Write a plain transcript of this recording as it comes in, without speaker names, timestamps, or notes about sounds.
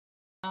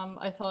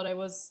I thought I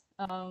was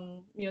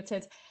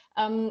muted.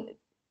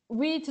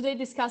 We today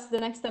discussed the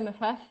next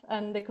MFF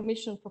and the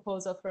Commission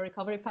proposal for a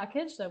recovery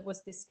package that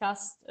was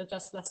discussed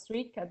just last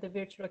week at the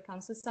Virtual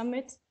Council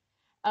Summit.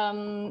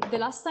 The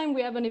last time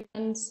we had an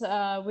event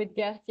with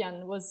Gert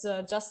was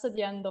just at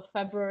the end of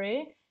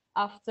February,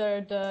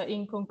 after the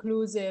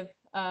inconclusive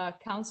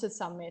Council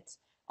Summit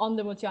on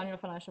the multi-annual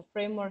financial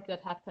framework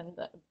that happened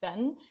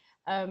then.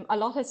 A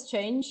lot has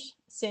changed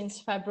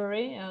since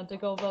February. The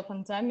global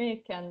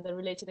pandemic and the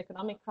related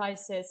economic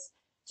crisis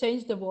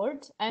changed the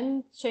world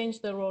and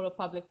changed the role of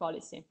public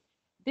policy.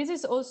 This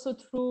is also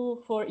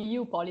true for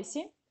EU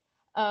policy.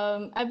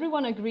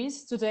 Everyone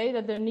agrees today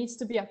that there needs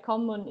to be a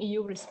common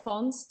EU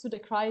response to the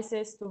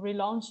crisis to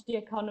relaunch the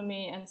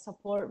economy and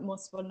support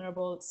most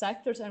vulnerable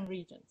sectors and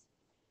regions.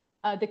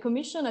 The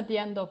Commission at the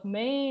end of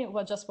May,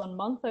 well, just 1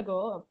 month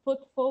ago, put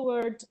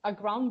forward a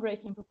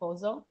groundbreaking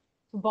proposal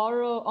to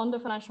borrow on the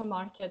financial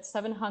market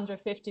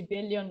 750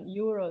 billion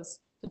euros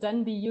to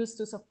then be used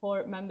to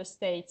support member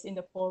states in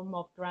the form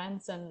of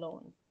grants and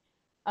loans.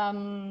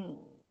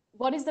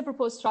 What is the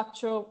proposed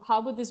structure?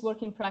 How would this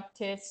work in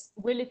practice?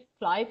 Will it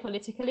fly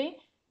politically?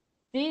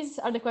 These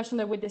are the questions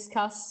that we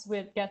discuss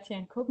with Gert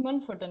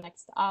Koopman for the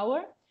next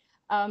hour.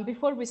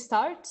 Before we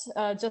start,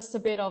 just a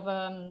bit of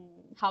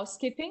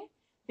housekeeping.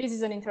 This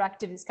is an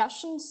interactive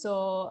discussion,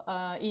 so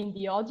in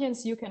the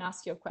audience, you can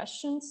ask your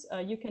questions.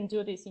 You can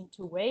do this in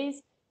 2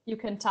 ways. You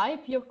can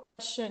type your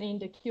question in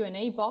the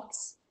Q&A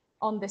box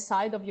on the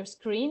side of your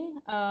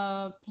screen.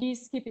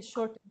 Please keep it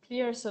short and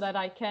clear so that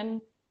I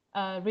can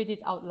read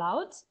it out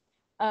loud.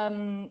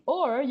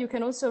 Or you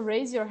can also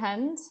raise your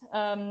hand,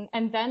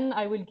 and then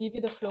I will give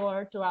you the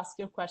floor to ask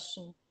your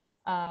question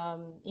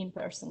in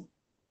person.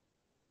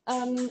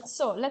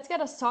 So let's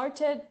get us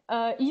started.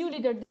 EU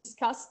leaders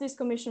discussed these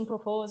Commission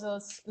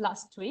proposals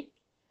last week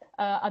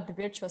at the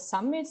virtual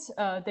summit.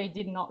 They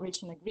did not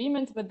reach an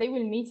agreement, but they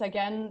will meet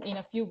again in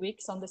a few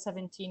weeks on the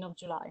 17th of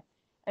July.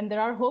 And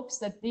there are hopes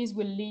that these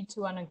will lead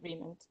to an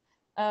agreement.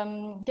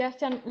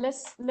 Gert,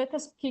 let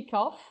us kick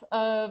off.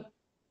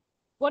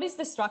 What is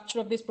the structure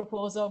of this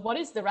proposal? What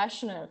is the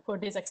rationale for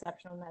these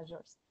exceptional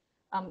measures?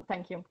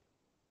 Thank you.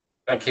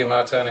 Thank you,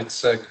 Marta, and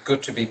it's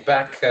good to be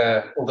back.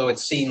 Although it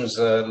seems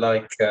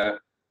like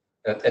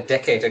a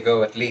decade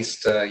ago, at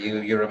least,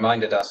 you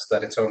reminded us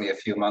that it's only a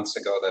few months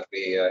ago that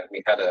we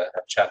had a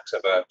chat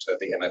about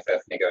the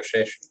MFF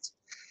negotiations.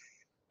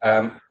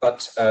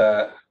 But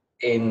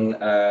in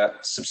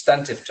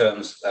substantive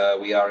terms,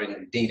 we are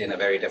indeed in a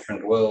very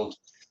different world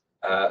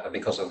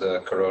because of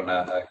the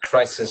corona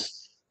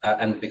crisis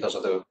and because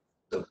of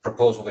the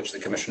proposal which the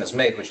Commission has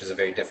made, which is a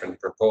very different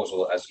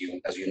proposal, as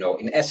you know.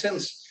 In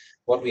essence,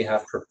 what we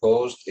have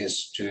proposed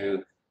is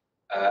to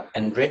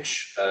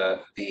enrich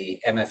the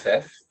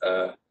MFF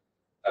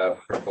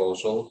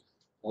proposal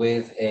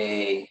with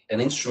an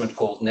instrument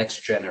called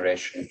Next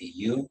Generation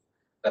EU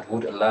that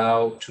would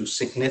allow to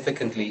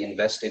significantly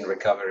invest in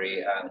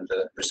recovery and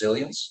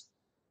resilience,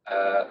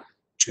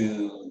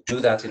 to do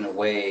that in a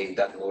way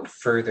that would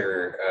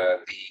further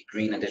the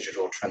green and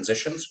digital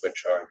transitions,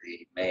 which are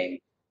the main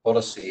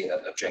policy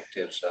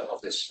objectives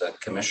of this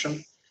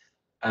Commission.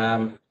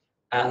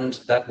 And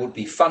that would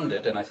be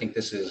funded, and I think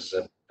this is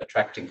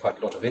attracting quite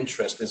a lot of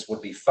interest, this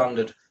would be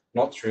funded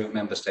not through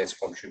member states'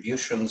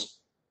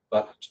 contributions,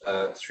 but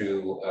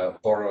through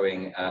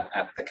borrowing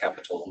at the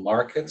capital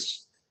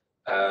markets,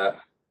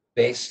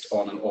 based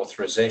on an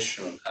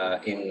authorization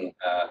in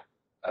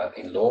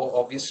law,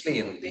 obviously,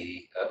 in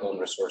the own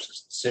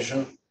resources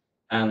decision,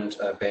 and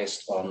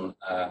based on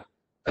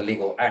a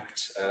legal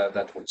act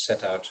that would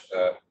set out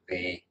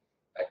the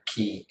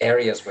key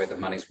areas where the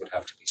monies would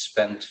have to be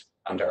spent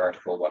under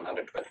Article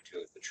 122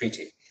 of the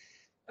treaty.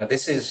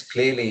 This is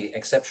clearly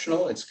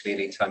exceptional, it's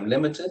clearly time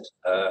limited,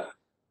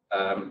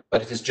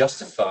 but it is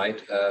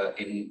justified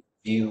in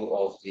view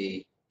of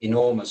the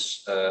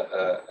enormous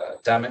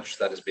damage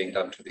that is being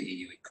done to the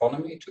EU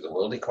economy, to the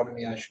world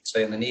economy, I should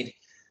say, and the need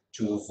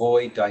to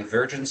avoid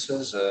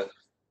divergences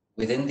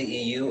within the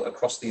EU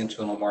across the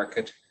internal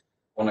market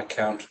on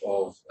account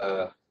of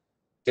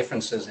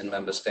differences in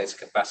member states'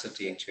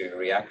 capacity to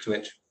react to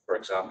it, for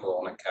example,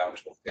 on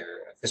account of their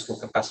fiscal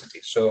capacity.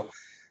 So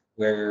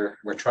we're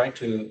trying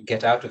to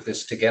get out of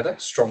this together,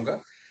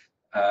 stronger.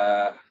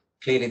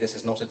 Clearly, this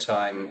is not a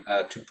time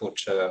to put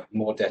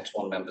more debt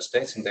on member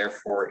states, and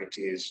therefore it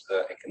is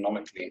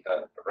economically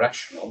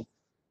rational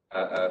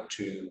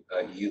to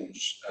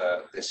use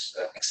this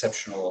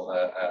exceptional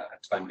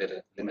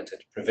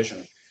time-limited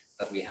provision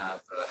that we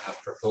have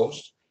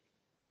proposed.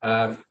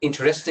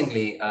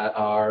 Interestingly,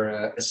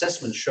 our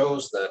assessment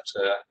shows that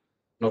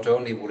not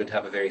only would it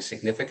have a very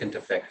significant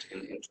effect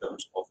in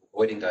terms of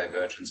avoiding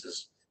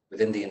divergences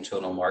within the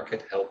internal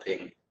market,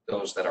 helping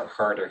those that are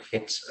harder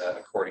hit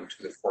according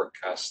to the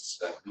forecasts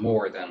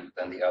more than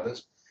the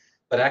others,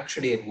 but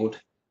actually it would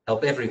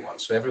help everyone,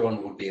 so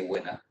everyone would be a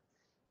winner.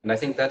 And I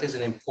think that is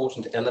an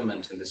important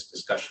element in this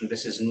discussion.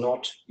 This is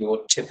not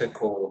your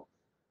typical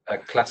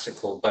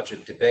classical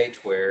budget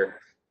debate where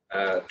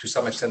to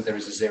some extent there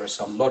is a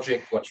zero-sum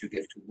logic. What you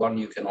give to one,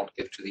 you cannot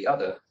give to the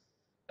other.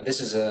 This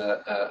is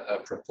a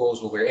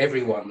proposal where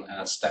everyone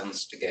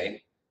stands to gain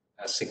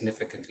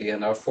significantly,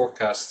 and our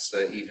forecasts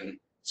even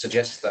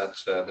suggest that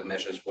the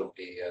measures would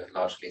be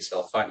largely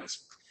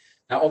self-financed.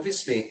 Now,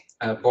 obviously,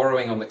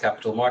 borrowing on the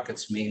capital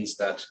markets means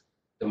that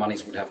the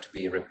monies would have to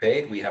be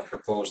repaid. We have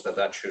proposed that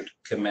that should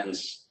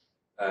commence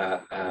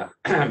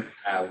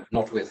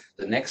not with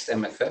the next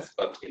MFF,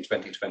 but in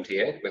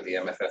 2028, with the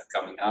MFF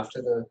coming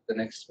after the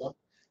next one,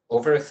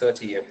 over a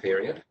 30-year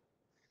period.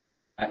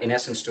 In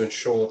essence, to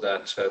ensure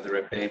that the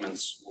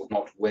repayments would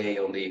not weigh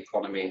on the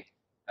economy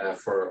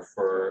for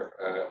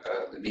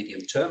the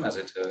medium term as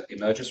it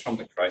emerges from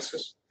the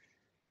crisis.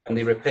 And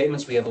the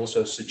repayments we have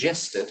also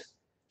suggested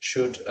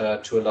should,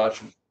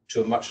 to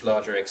a much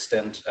larger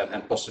extent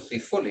and possibly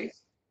fully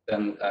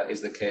than is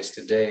the case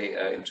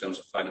today in terms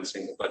of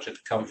financing the budget,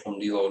 come from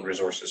new own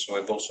resources. So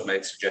I've also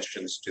made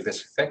suggestions to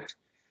this effect.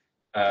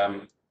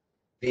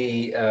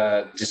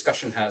 The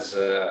discussion has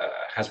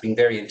been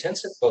very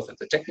intensive, both at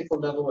the technical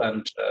level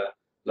and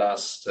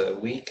last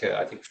week,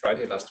 I think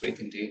Friday last week,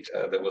 indeed,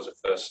 there was a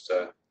first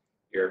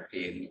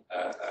European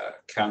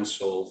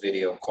Council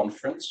video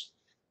conference.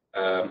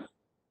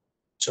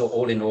 So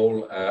all in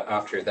all,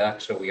 after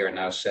that, we are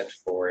now set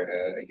for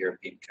a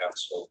European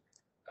Council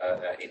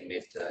in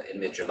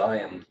mid-July,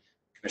 and the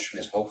Commission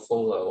is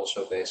hopeful,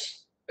 also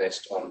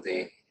based on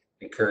the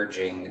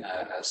encouraging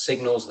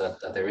signals that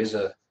there is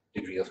a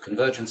degree of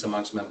convergence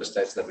amongst member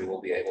states, that we will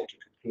be able to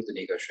conclude the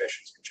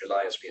negotiations in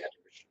July as we had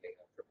originally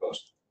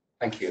proposed.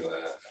 Thank you,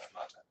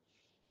 Marta.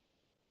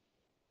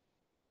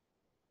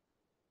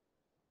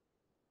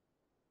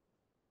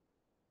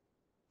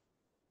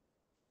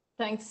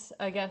 Thanks,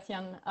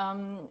 Gert-Jan.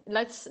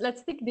 Let's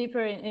dig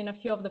deeper in a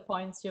few of the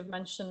points you've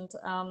mentioned.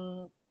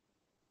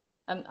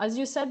 As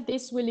you said,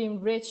 this will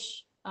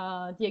enrich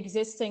the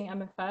existing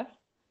MFF.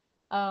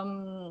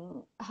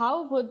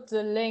 How would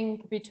the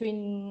link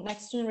between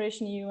Next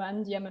Generation EU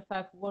and the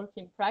MFF work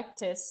in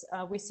practice?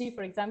 We see,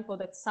 for example,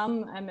 that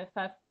some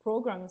MFF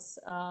programs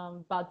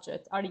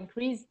budget are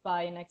increased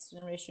by Next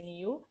Generation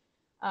EU,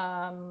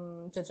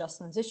 the Just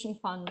Transition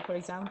Fund, for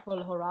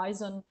example,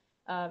 Horizon,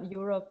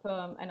 Europe,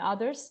 and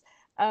others.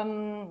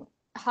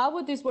 How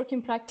would this work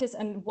in practice,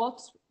 and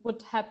what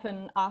would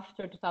happen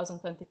after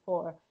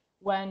 2024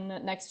 when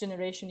Next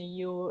Generation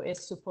EU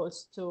is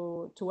supposed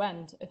to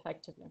end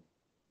effectively?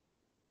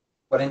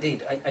 Well,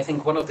 indeed, I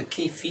think one of the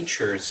key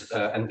features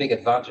and big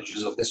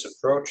advantages of this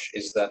approach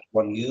is that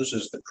one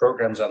uses the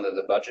programs under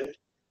the budget,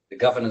 the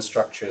governance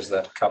structures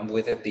that come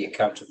with it, the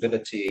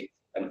accountability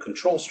and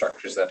control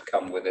structures that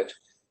come with it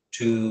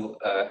to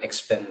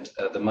expend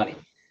the money.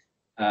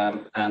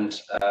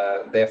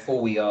 Therefore,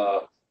 we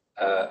are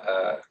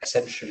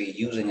essentially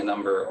using a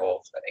number of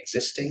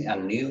existing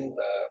and new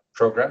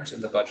programs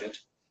in the budget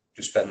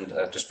to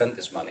spend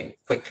this money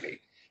quickly,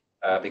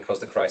 because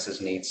the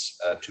crisis needs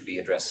to be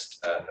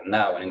addressed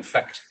now. And in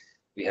fact,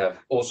 we have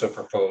also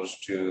proposed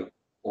to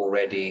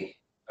already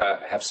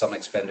have some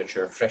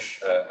expenditure,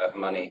 fresh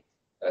money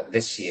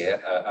this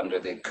year under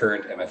the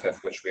current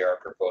MFF, which we are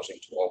proposing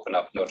to open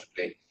up,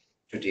 notably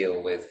to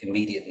deal with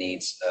immediate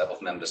needs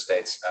of member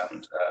states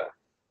and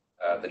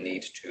the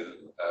need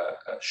to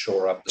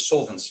shore up the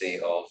solvency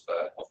of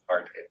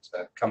hard-hit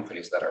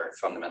companies that are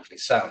fundamentally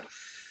sound.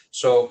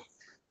 So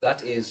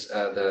that is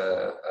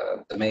the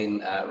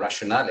main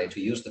rationale to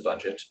use the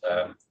budget.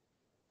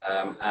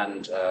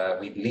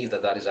 We believe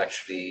that that is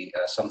actually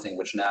something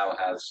which now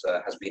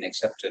has been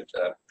accepted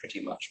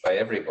pretty much by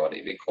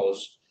everybody,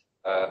 because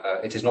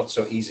it is not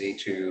so easy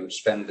to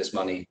spend this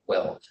money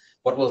well.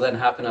 What will then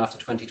happen after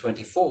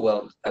 2024?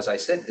 Well, as I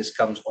said, this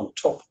comes on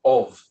top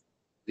of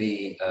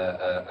the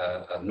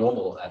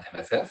normal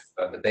MFF,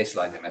 the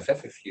baseline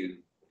MFF, if you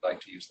would like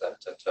to use that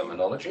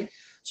terminology.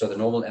 So the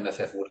normal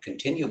MFF would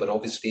continue, but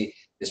obviously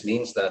this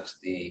means that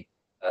the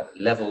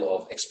level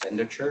of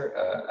expenditure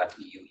at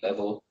EU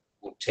level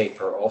will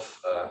taper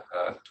off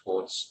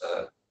towards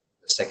the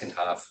second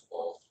half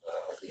of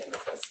the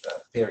MFF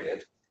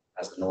period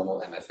as the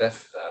normal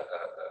MFF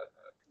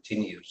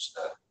continues.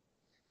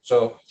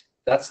 So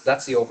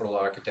that's the overall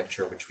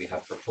architecture which we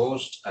have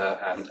proposed.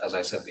 And as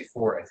I said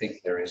before, I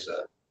think there is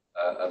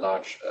a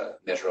large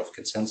measure of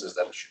consensus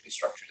that it should be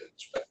structured in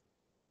this way.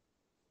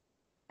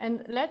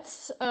 And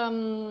let's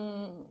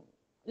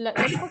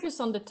focus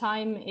on the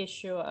time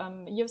issue.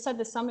 You've said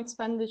that some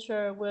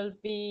expenditure will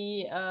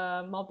be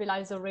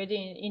mobilized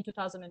already in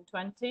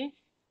 2020.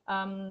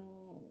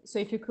 So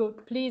if you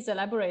could please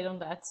elaborate on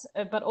that,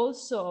 but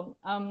also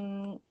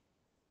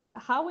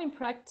how in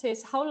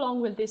practice, how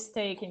long will this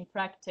take in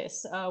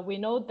practice? We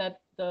know that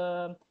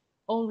the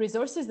own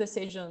resources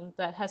decision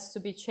that has to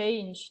be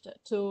changed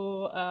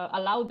to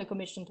allow the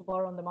Commission to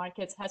borrow on the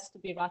markets has to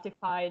be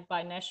ratified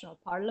by national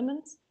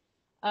parliaments.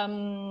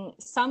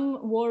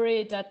 Some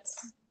worry that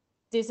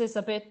this is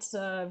a bit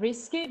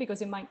risky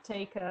because it might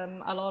take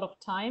a lot of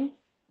time.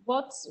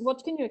 What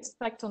can you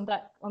expect on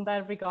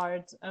that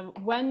regard?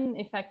 When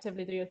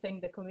effectively do you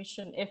think the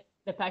Commission, if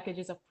the package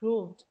is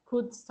approved,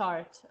 could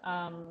start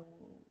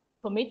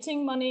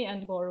committing money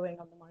and borrowing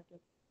on the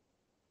market?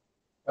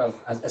 Well,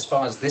 as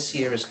far as this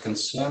year is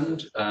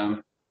concerned,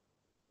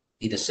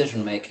 the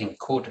decision-making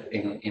could,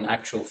 in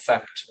actual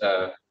fact,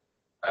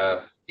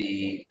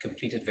 be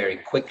completed very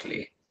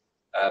quickly,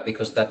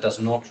 because that does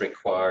not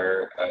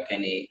require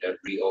any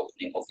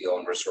reopening of the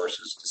own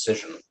resources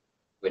decision,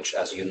 which,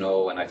 as you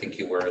know, and I think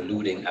you were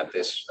alluding at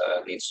this,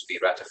 needs to be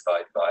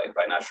ratified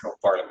by national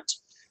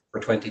parliaments. For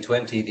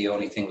 2020, the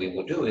only thing we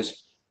will do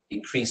is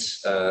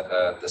increase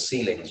the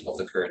ceilings of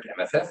the current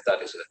MFF.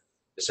 That is a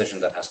decision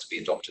that has to be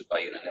adopted by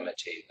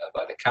unanimity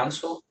by the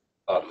Council.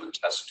 Parliament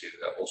has to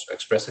also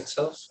express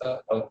itself,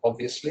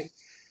 obviously.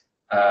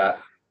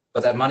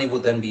 But that money will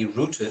then be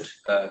routed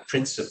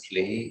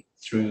principally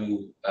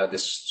through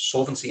this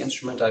solvency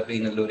instrument I've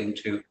been alluding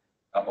to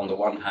on the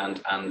one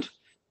hand, and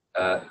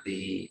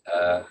the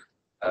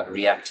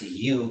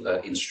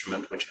REACT-EU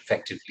instrument, which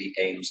effectively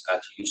aims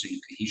at using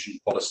cohesion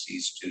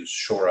policies to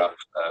shore up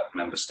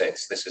member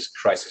states. This is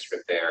crisis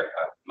repair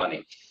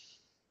money.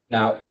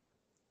 Now,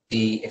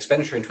 the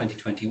expenditure in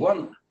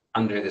 2021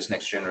 under this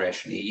Next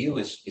Generation EU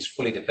is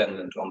fully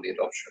dependent on the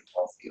adoption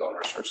of the own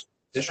resource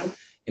decision.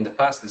 In the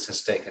past, this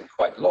has taken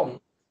quite long,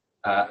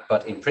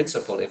 but in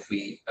principle, if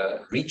we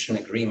reach an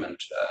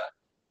agreement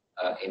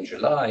in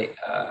July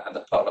and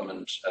the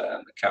Parliament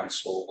and the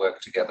Council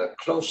work together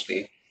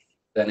closely,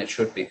 then it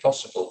should be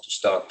possible to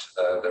start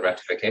the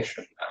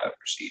ratification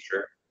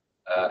procedure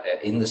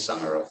in the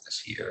summer of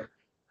this year.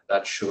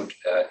 That should,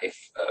 if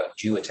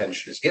due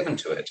attention is given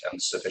to it and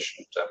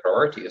sufficient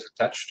priority is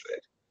attached to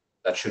it,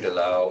 that should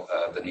allow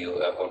the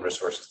new own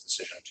resources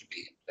decision to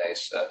be in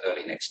place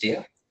early next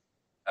year.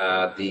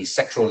 The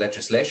sectoral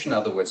legislation, in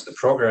other words, the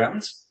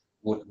programs,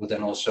 would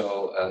then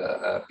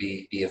also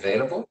be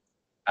available.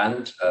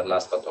 And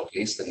last but not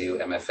least, the new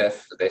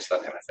MFF, the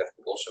baseline MFF,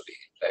 would also be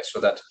in place. So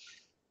that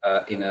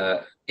in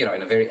a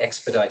very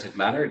expedited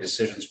manner,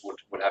 decisions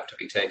would have to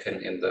be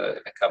taken in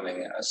the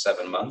coming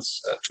 7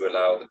 months to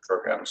allow the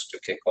programs to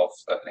kick off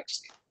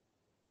next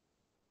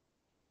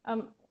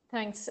year.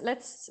 Thanks.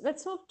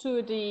 Let's move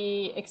to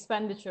the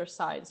expenditure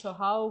side. So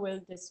how will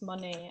this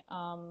money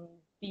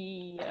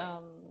be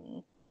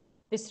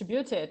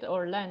distributed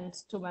or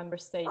lent to member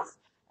states?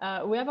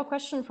 We have a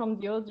question from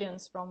the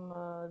audience from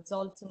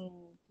Zoltan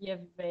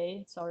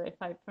Yevve. Sorry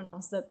if I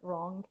pronounced that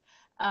wrong.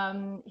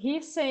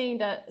 He's saying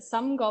that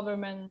some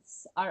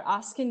governments are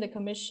asking the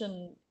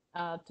Commission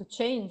to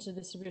change the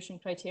distribution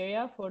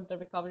criteria for the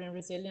Recovery and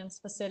Resilience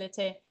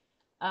Facility,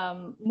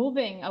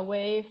 moving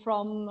away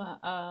from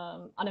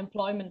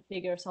unemployment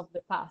figures of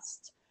the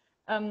past.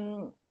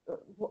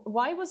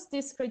 Why was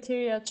this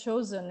criteria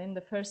chosen in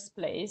the first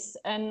place?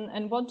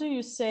 And what do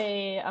you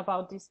say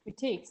about these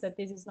critiques that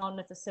this is not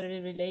necessarily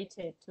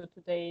related to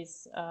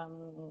today's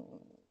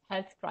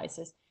health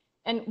crisis?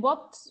 And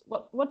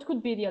what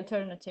could be the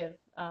alternative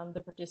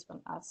the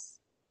participant asks?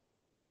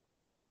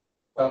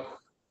 Well,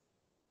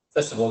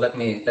 first of all, let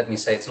me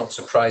say it's not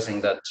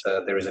surprising that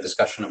there is a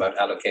discussion about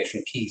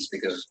allocation keys,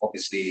 because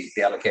obviously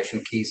the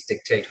allocation keys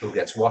dictate who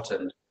gets what,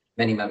 and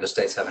many member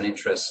states have an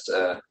interest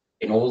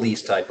in all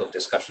these type of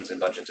discussions, in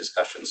budget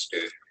discussions,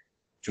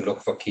 to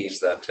look for keys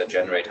that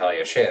generate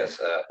higher shares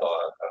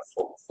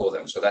for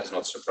them. So that's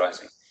not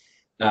surprising.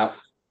 Now,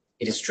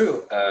 it is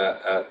true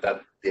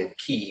that the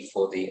key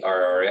for the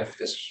RRF,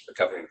 this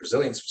Recovery and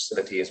Resilience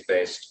Facility, is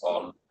based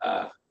on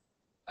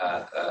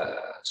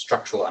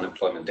structural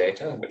unemployment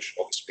data, which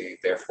obviously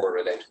therefore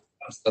relate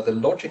to us. But the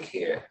logic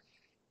here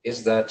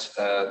is that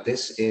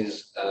this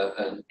is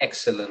an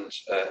excellent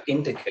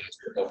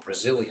indicator of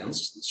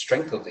resilience, the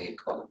strength of the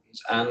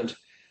economies. And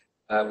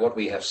what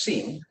we have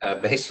seen,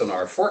 based on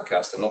our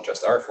forecast, and not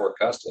just our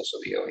forecast, also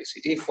the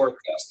OECD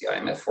forecast, the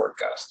IMF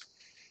forecast,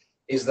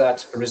 is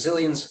that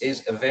resilience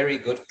is a very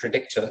good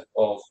predictor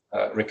of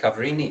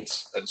recovery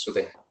needs. And so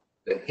the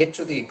hit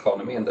to the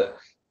economy and the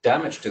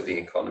damage to the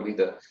economy,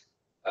 the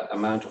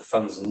amount of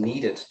funds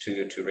needed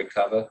to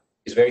recover,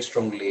 is very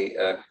strongly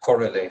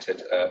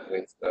correlated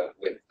with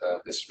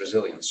this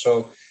resilience.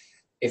 So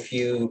if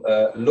you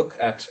look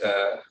at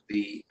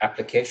the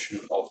application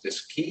of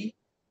this key,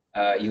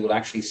 you will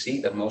actually see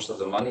that most of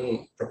the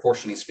money,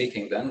 proportionally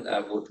speaking, then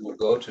would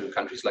go to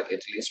countries like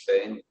Italy,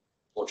 Spain,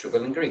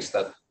 Portugal, and Greece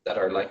that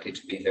are likely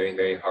to be very,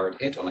 very hard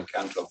hit on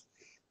account of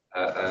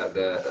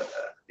the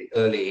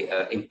early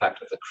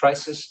impact of the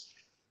crisis,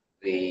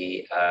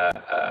 the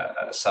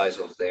size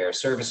of their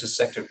services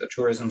sector, the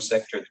tourism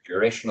sector, the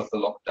duration of the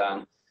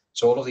lockdown.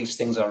 So all of these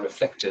things are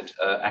reflected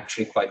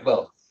actually quite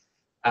well.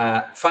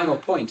 Final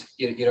point,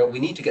 we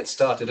need to get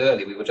started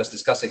early. We were just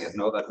discussing it,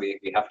 that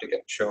we have to get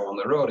the show on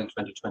the road in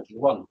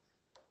 2021.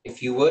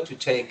 If you were to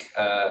take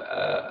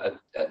a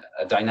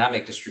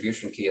dynamic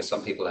distribution key, as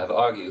some people have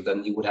argued,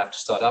 then you would have to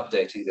start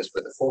updating this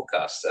with the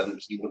forecasts,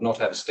 and you would not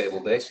have a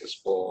stable basis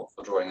for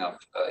drawing up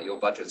your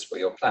budgets for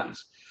your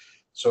plans.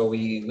 So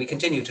we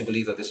continue to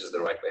believe that this is the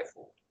right way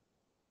forward.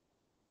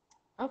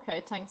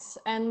 Okay, thanks.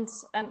 And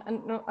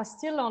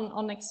still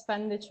on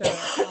expenditure,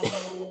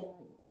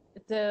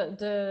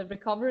 the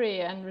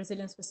Recovery and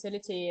Resilience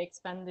Facility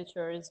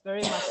expenditure is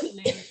very much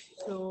linked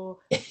to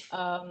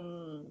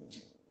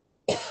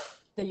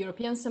the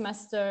European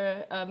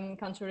semester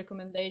country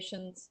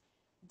recommendations,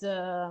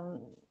 the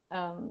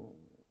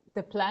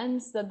the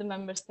plans that the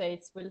member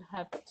states will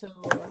have to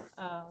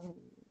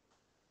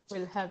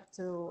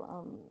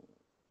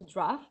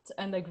draft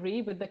and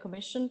agree with the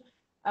Commission.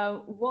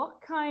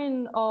 What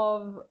kind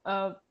of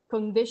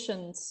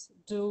conditions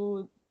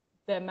do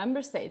the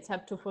member states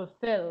have to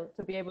fulfill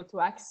to be able to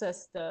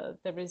access the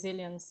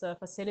resilience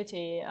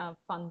facility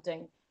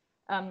funding?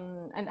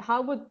 And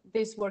how would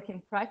this work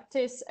in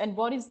practice? And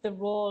what is the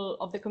role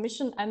of the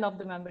Commission and of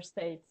the member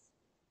states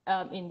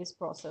in this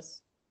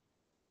process?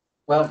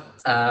 Well,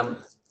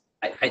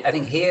 I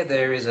think here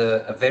there is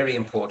a very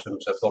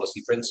important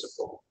policy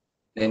principle,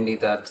 namely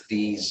that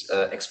these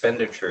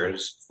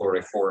expenditures for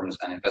reforms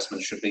and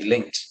investments should be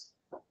linked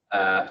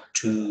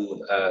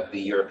to the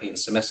European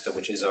semester,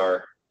 which is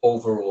our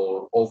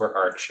overall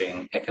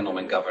overarching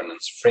economic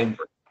governance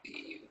framework of the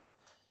EU.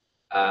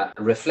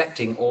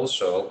 Reflecting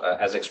also,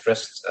 as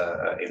expressed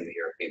in the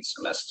European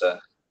semester,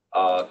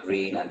 our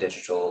green and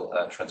digital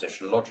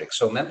transition logic.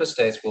 So member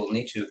states will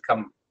need to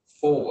come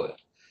forward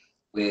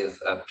with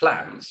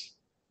plans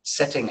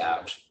setting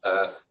out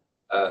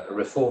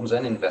reforms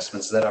and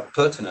investments that are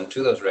pertinent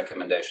to those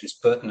recommendations,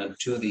 pertinent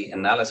to the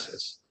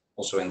analysis,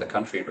 also in the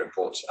country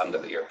reports under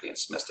the European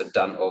semester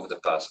done over the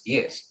past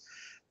years,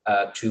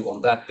 to,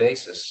 on that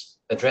basis,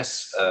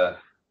 address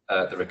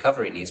the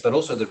recovery needs, but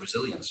also the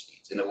resilience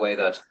needs in a way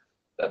that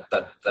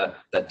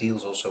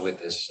deals also with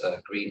this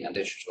green and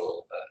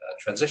digital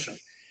transition.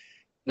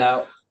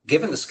 Now,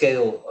 given the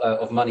scale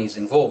of monies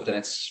involved, and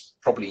it's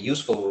probably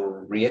useful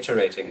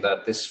reiterating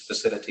that this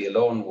facility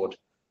alone would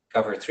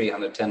cover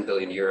 310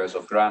 billion euros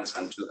of grants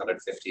and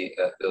 250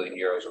 billion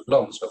euros of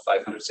loans, so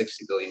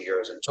 560 billion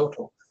euros in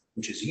total,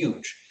 which is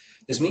huge.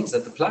 This means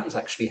that the plans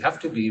actually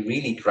have to be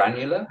really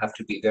granular, have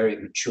to be very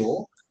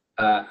mature,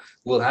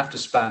 will have to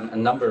span a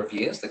number of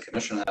years. The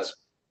Commission has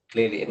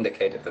clearly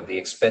indicated that the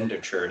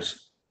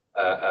expenditures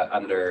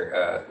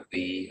under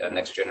the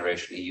Next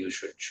Generation EU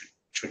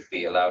should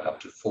be allowed up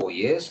to 4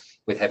 years,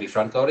 with heavy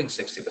front-loading,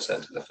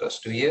 60% in the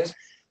first 2 years.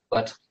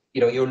 But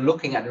you're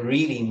looking at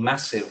really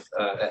massive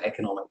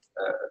economic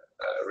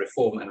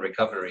reform and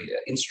recovery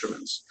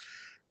instruments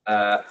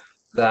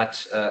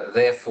that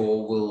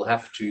therefore will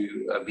have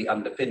to be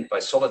underpinned by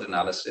solid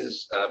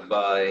analysis,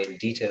 by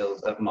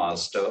detailed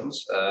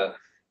milestones.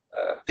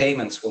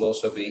 Payments will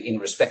also be in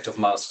respect of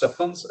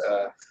milestones,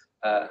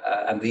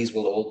 and these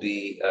will all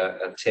be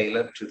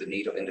tailored to the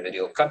need of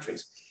individual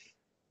countries.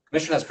 The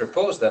Commission has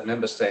proposed that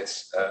member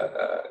states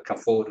come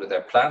forward with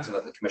their plans and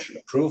that the Commission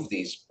approves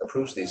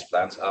these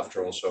plans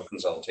after also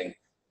consulting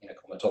in a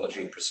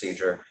comitology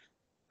procedure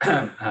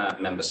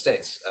member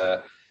states.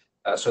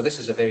 So this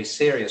is a very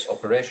serious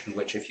operation,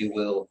 which, if you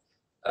will,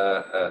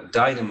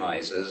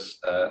 dynamizes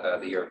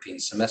the European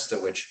semester,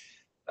 which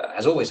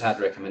has always had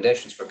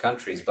recommendations for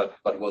countries, but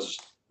was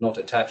not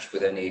attached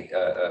with any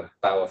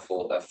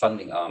powerful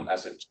funding arm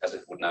as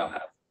it would now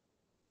have.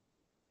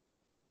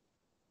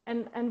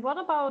 And what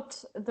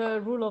about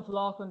the rule of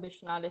law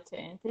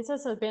conditionality? This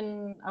has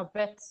been a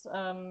bit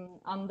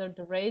under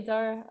the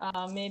radar,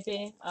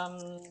 maybe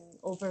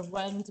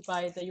overwhelmed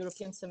by the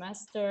European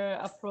semester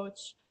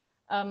approach.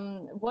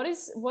 What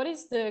is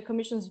the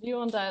Commission's view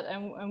on that,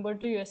 and where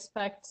do you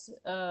expect,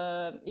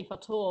 if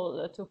at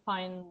all, to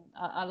find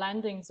a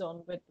landing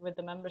zone with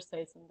the member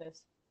states in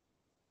this?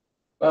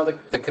 Well,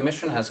 the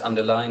Commission has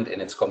underlined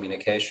in its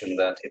communication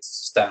that it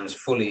stands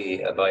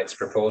fully by its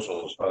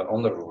proposals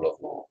on the rule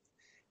of law.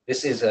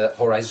 This is a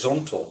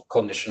horizontal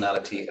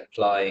conditionality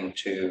applying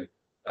to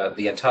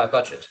the entire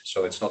budget,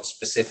 so it's not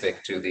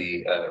specific to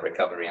the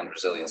Recovery and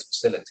Resilience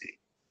Facility.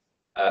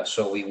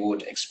 So we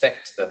would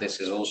expect that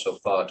this is also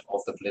part of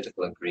the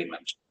political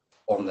agreement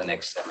on the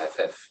next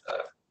MFF.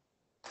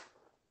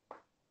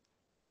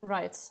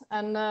 Right.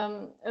 And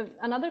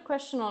another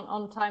question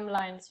on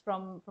timelines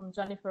from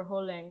Jennifer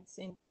Hollings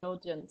in the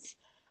audience.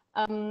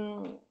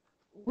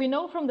 We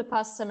know from the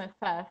past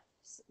MFFs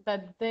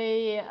that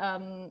they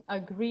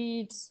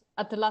agreed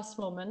at the last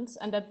moment,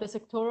 and that the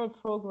sectoral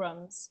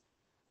programs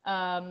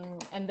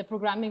and the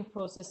programming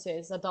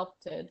processes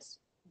adopted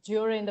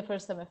during the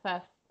first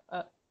MFF.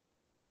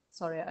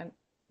 Sorry, I'm a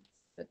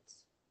bit.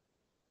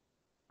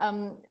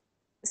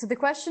 So the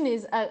question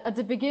is, at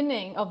the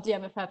beginning of the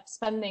MFF,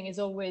 spending is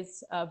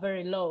always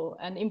very low,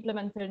 and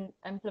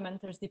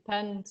implementers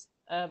depend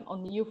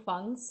on EU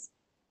funds.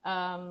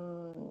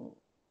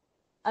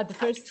 At the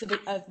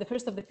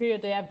first of the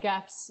period, they have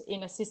gaps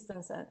in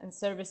assistance and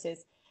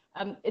services.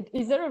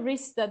 Is there a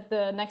risk that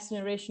the Next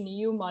Generation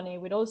EU money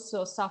would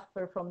also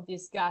suffer from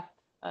this gap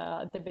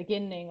at the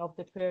beginning of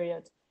the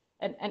period?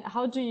 And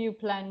how do you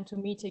plan to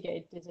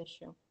mitigate this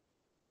issue?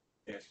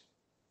 Yes.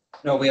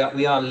 No, we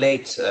are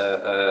late.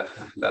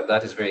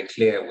 That is very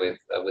clear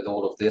with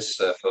all of this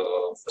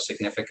for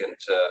significant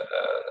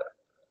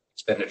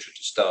expenditure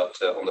to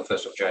start on the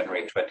 1st of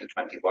January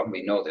 2021.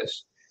 We know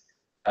this.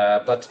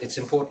 But it's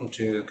important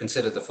to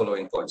consider the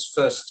following points.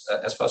 First,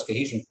 as far as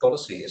cohesion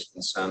policy is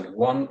concerned,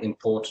 one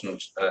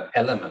important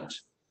element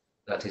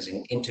that is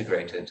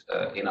integrated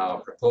in our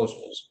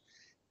proposals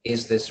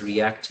is this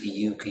REACT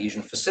EU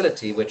cohesion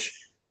facility, which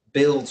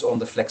builds on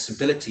the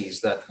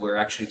flexibilities that were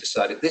actually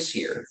decided this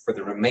year for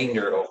the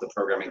remainder of the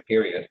programming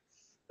period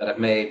that have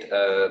made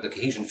the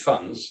cohesion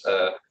funds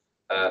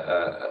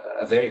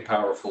a very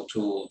powerful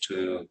tool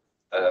to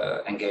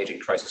engage in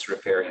crisis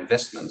repair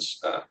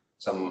investments.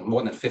 Some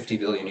more than 50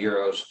 billion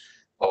euros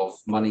of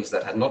monies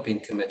that had not been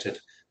committed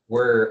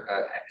were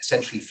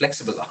essentially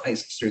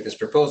flexibilized through this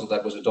proposal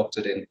that was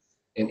adopted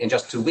in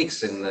just 2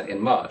 weeks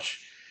in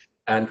March.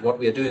 And what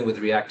we are doing with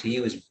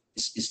REACT-EU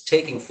is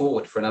taking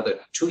forward for another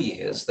 2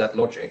 years that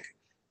logic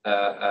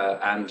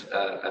and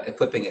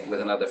equipping it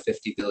with another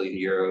 50 billion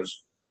euros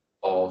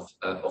of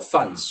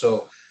funds.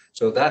 So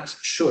that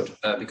should,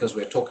 because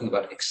we're talking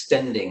about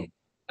extending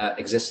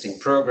existing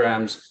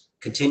programs,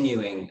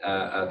 continuing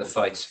the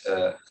fight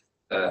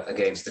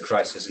against the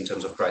crisis in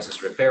terms of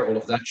crisis repair, all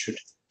of that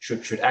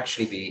should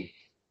actually be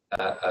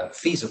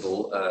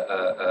feasible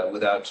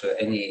without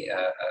any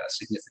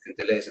significant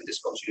delays and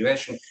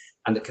discontinuation.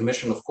 And the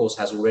Commission, of course,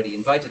 has already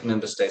invited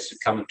member states to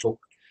come and talk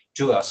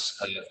to us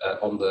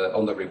on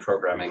the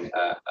reprogramming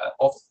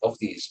of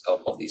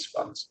these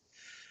funds.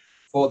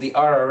 For the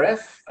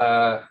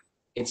RRF,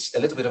 it's a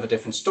little bit of a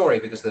different story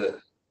because the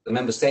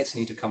member states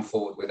need to come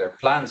forward with their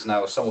plans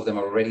now. Some of them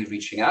are already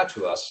reaching out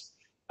to us,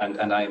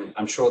 and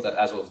I'm sure that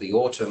as of the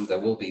autumn there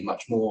will be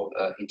much more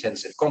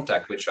intensive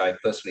contact, which I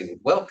personally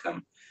would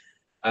welcome.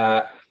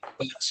 But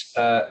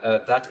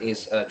that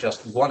is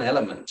just one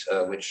element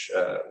which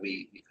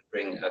we could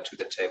bring to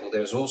the table.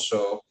 There's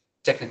also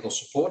technical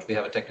support. We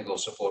have a technical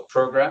support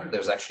program.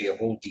 There's actually a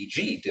whole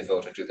DG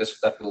devoted to this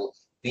that will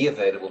be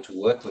available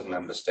to work with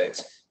member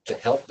states to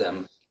help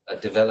them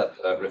develop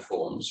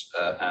reforms.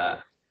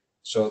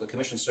 So the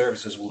Commission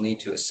services will need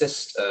to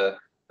assist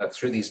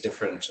through these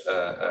different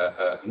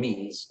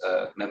means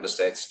member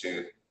states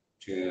to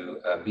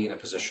be in a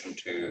position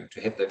to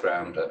hit the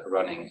ground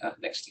running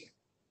next year.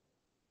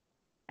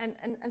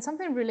 And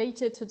something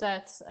related to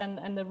that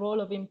and the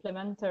role of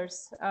implementers,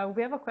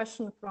 we have a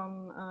question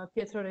from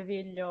Pietro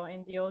Reviglio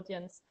in the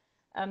audience,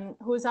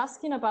 who is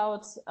asking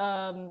about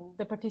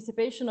the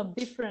participation of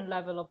different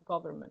levels of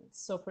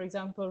governments. So, for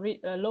example,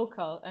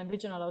 local and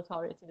regional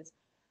authorities.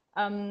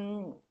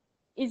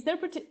 Is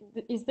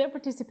there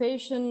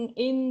participation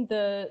in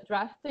the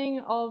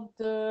drafting of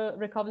the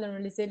recovery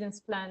and resilience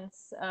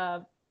plans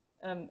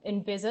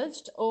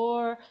envisaged,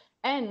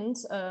 and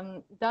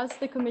does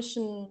the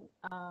Commission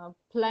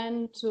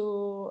plan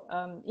to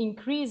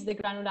increase the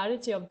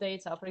granularity of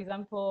data, for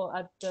example,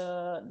 at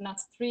the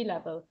NUTS 3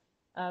 level,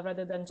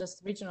 rather than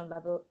just regional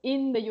level,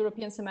 in the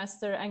European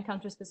semester and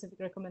country-specific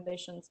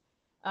recommendations,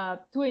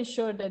 to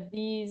ensure that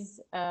these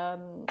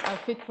are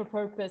fit for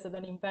purpose and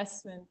an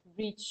investment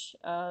reach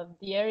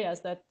the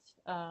areas that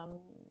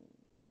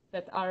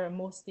are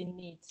most in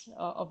need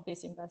of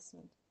this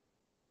investment?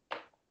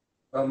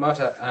 Well,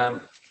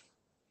 Marta,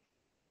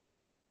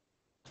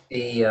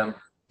 the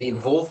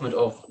involvement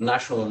of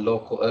national and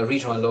local,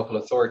 regional and local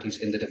authorities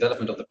in the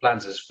development of the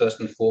plans is first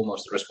and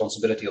foremost the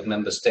responsibility of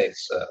member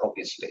states,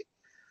 obviously.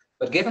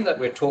 But given that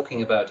we're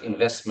talking about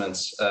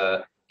investments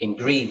in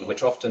green,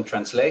 which often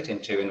translate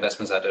into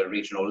investments at a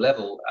regional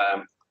level,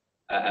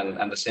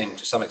 and the same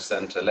to some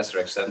extent, to a lesser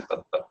extent,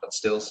 but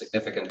still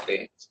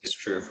significantly is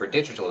true for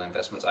digital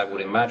investments, I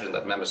would imagine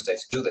that member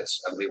states do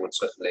this, and we would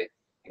certainly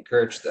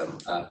encourage them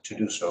to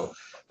do so.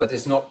 But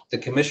it's not the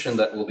Commission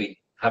that will be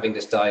having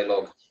this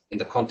dialogue in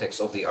the context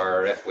of the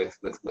RRF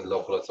with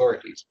local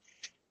authorities.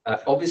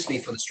 Obviously,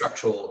 for the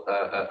structural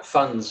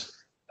funds,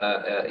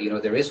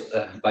 there is,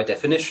 by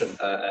definition,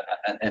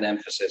 an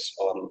emphasis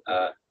on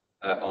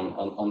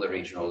the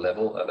regional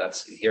level.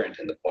 That's inherent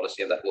in the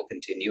policy, and that will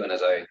continue. And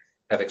as I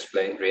have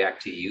explained,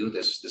 REACT-EU,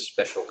 this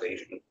special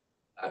cohesion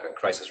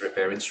crisis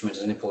repair instrument,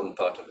 is an important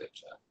part of it.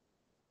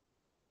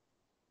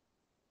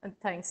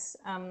 Thanks.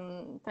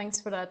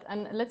 Thanks for that.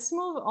 And let's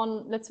move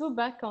on. Let's move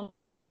back on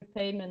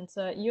payment.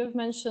 You have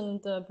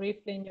mentioned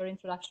briefly in your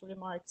introductory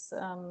remarks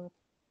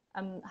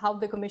how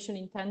the Commission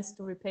intends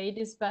to repay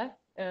this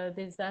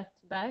debt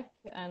back.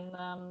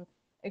 And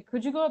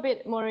could you go a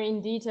bit more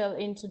in detail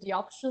into the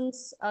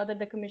options that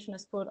the Commission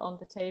has put on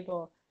the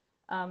table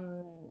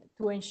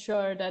to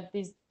ensure that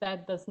this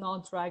debt does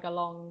not drag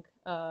along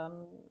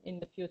in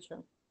the future?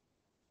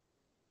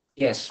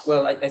 Yes,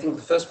 well, I think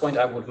the first point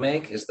I would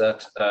make is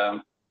that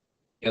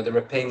the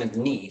repayment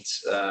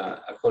needs,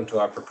 according to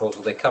our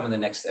proposal, they come in the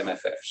next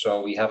MFF.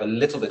 So we have a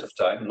little bit of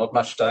time, not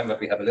much time, but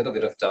we have a little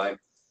bit of time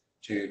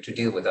to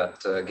deal with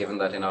that, given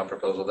that in our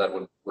proposal that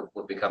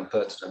would become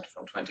pertinent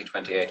from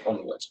 2028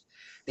 onwards.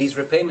 These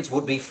repayments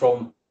would be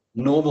from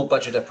normal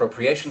budget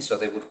appropriations, so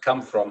they would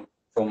come from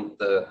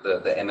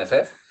the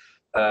MFF,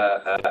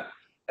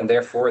 and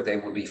therefore they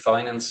would be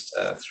financed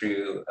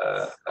through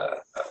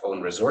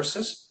own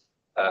resources,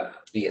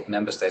 be it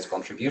member states'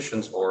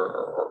 contributions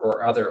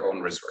or other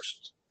own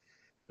resources.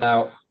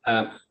 Now,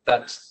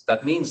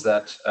 that means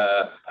that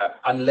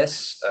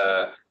unless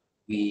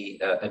we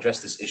address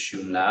this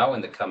issue now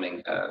in the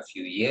coming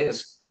few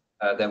years,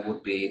 there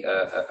would be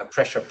a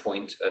pressure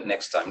point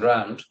next time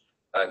round,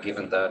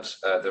 given that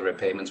the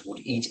repayments would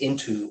eat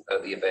into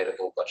the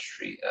available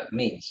budgetary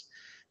means.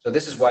 So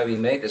this is why we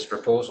made this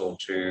proposal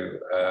to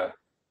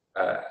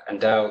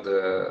endow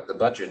the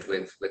budget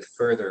with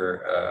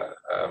further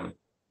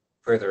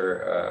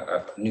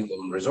new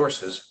own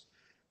resources.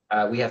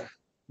 We have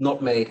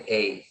not made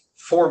a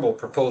formal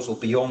proposal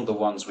beyond the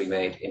ones we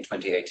made in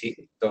 2018.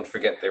 Don't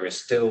forget there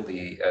is still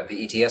the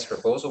ETS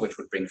proposal, which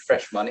would bring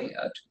fresh money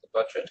to the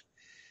budget.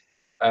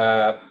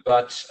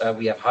 But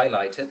we have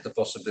highlighted the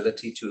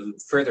possibility to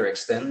further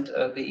extend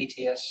the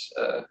ETS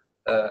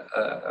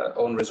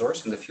own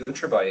resource in the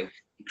future by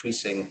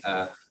increasing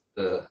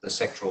the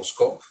sectoral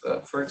scope,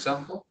 for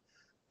example.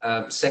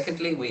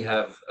 Secondly, we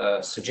have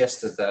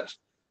suggested that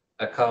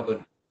a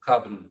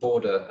carbon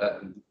border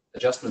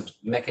adjustment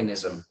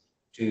mechanism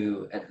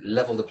to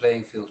level the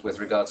playing field with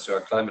regards to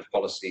our climate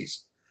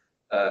policies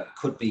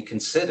could be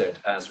considered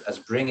as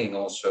bringing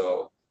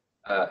also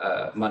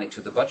money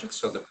to the budget,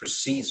 so the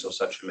proceeds of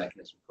such a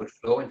mechanism could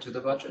flow into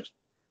the budget.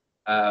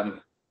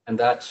 And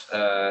that,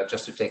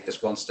 just to take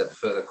this one step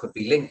further, could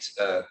be linked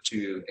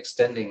to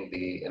extending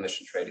the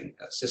emission trading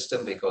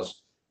system,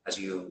 because as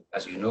you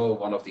know,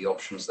 one of the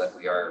options that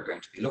we are going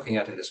to be looking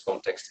at in this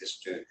context is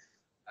to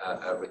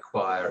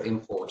require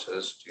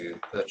importers to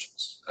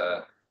purchase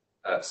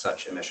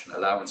such emission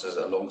allowances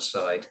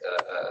alongside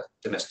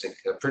domestic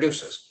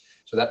producers.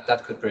 So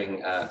that could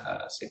bring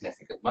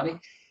significant money.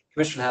 The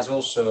Commission has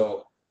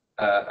also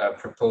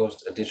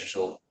proposed a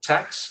digital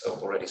tax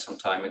already some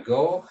time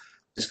ago.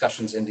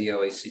 Discussions in the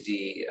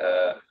OECD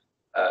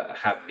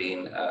have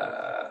been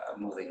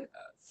moving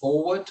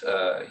forward.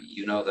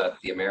 You know that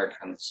the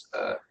Americans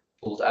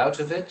pulled out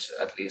of it,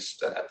 at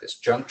least at this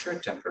juncture,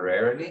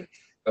 temporarily,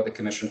 but the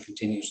Commission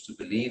continues to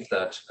believe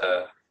that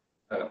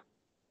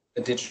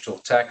a digital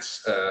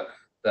tax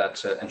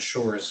that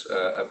ensures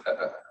a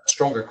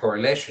stronger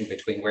correlation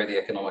between where the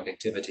economic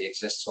activity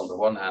exists on the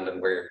one hand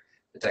and where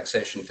the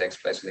taxation takes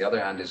place on the other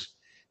hand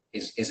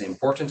is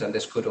important, and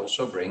this could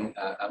also bring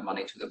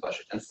money to the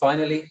budget. And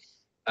finally,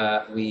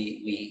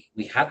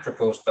 we had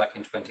proposed back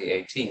in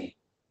 2018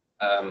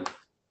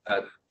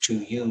 to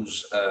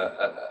use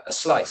a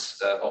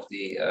slice of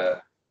the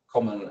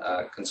common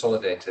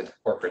consolidated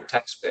corporate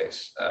tax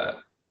base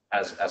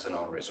as an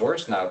own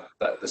resource. Now,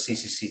 the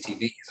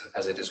CCCTB,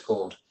 as it is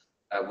called,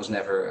 was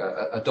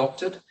never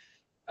adopted.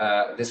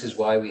 This is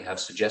why we have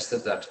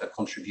suggested that a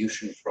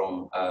contribution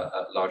from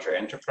larger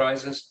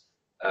enterprises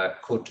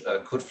could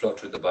flow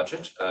through the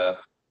budget,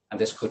 and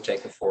this could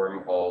take the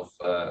form of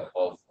a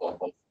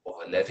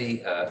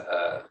levy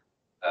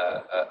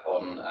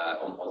on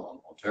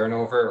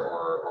turnover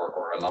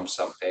or a lump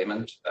sum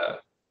payment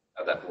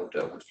that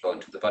would flow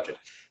into the budget.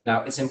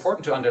 Now, it's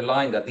important to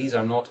underline that these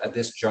are not at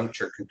this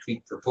juncture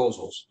concrete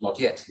proposals, not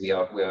yet.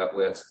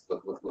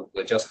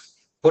 We're just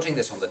putting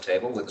this on the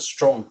table with a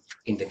strong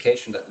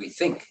indication that we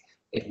think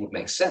it would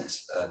make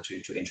sense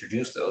to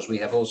introduce those. We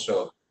have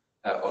also,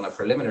 on a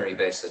preliminary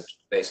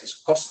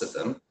basis, costed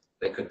them.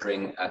 They could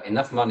bring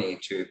enough money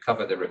to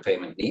cover the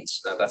repayment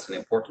needs. That's an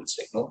important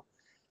signal.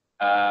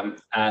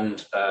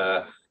 And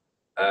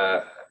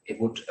it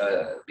would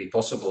be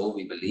possible,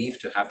 we believe,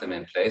 to have them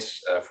in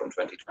place from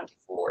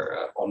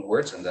 2024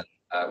 onwards, and then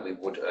we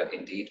would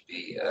indeed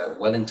be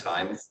well in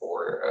time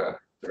for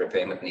the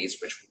repayment needs,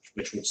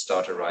 which would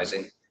start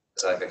arising,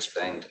 as I've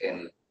explained,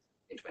 in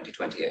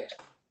 2028.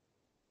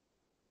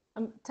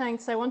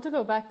 Thanks. I want to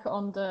go back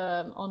on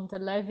the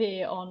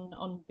levy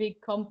on big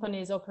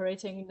companies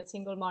operating in the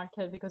single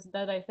market, because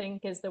that, I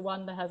think, is the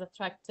one that has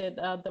attracted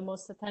the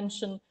most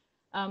attention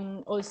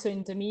also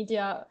in the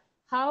media.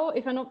 How,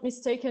 if I'm not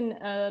mistaken,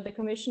 the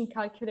Commission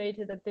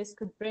calculated that this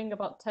could bring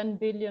about 10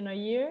 billion a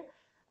year.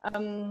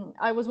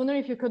 I was wondering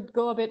if you could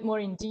go a bit more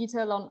in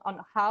detail on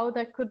how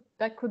that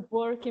could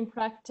work in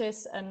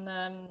practice, and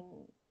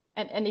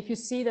if you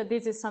see that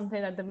this is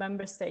something that the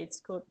member states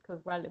could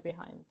rally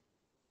behind.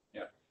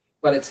 Yeah,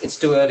 well, it's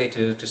too early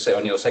to say,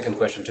 on your second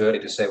question, too early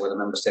to say whether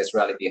member states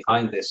rally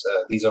behind this.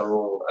 These are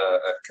all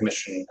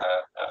Commission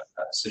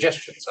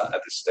suggestions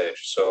at this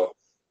stage, so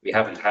we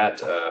haven't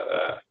had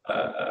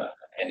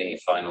any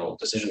final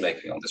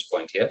decision-making on this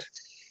point yet.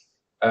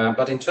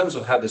 But in terms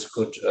of how this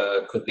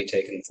could be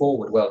taken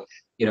forward, well,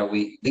 you know,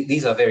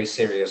 these are very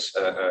serious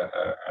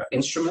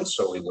instruments,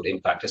 so we would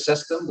impact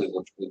assess them. We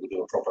would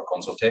do a proper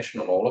consultation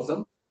on all of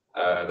them.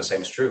 The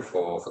same is true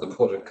for the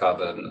border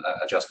carbon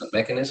adjustment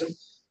mechanism.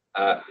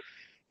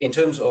 In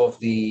terms of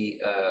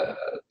the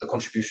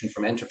contribution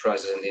from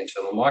enterprises in the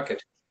internal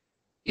market,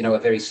 you know, a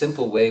very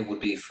simple way would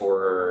be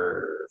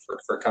for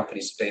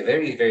companies to pay a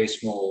very, very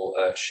small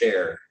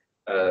share,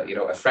 you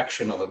know, a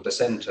fraction of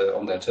 1%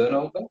 on their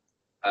turnover,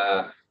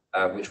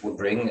 which would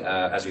bring,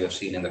 as you have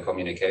seen in the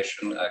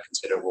communication,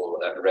 considerable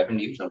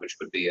revenues, and which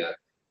would be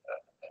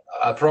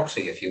a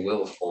proxy, if you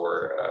will,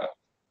 for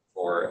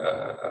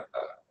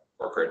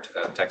corporate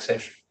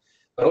taxation.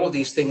 But all of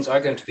these things are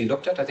going to be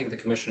looked at. I think the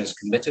Commission is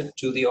committed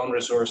to the own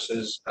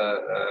resources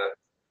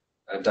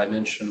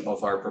dimension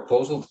of our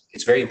proposal.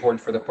 It's very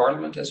important for the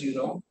Parliament, as you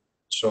know.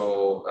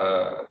 So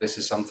this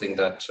is something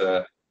that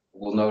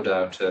will no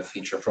doubt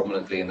feature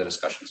prominently in the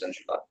discussions in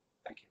July.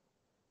 Thank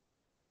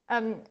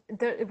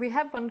you. We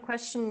have one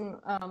question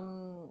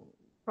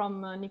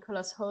from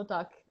Nicholas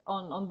Hodak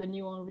on the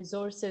new own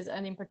resources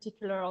and in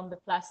particular on the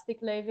plastic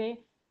levy.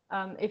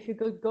 If you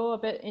could go a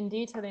bit in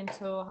detail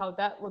into how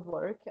that would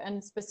work,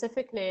 and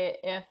specifically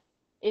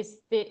if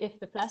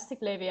the plastic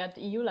levy at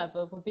EU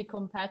level would be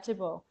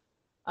compatible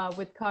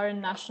with current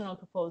national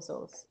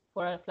proposals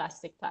for a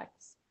plastic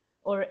tax,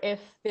 or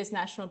if these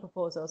national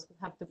proposals would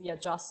have to be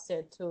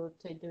adjusted to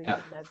the EU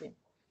levy.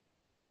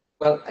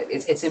 Well,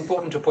 it's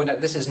important to point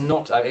out this is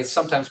not. It's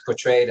sometimes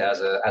portrayed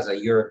as a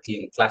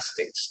European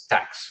plastics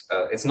tax.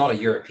 It's not a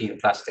European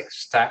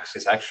plastics tax.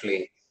 It's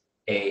actually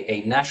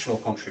a national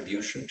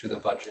contribution to the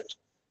budget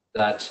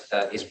that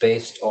is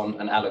based on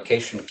an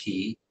allocation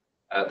key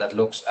that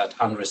looks at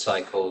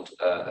unrecycled,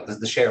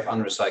 the share of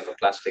unrecycled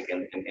plastic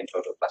in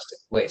total plastic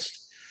waste.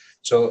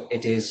 So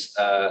it is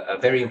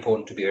very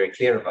important to be very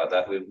clear about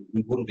that.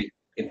 We wouldn't be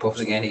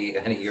imposing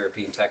any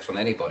European tax on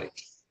anybody.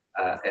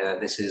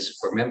 This is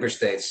for member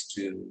states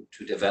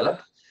to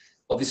develop.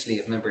 Obviously,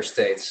 if member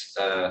states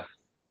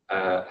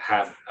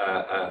have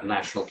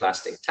national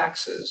plastic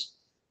taxes,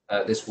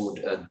 this would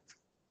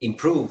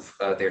improve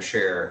their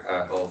share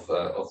of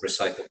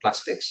recycled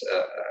plastics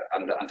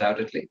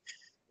undoubtedly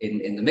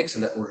in the mix,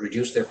 and that will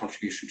reduce their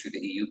contribution to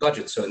the EU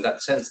budget. So in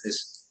that sense,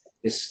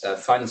 this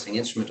financing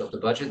instrument of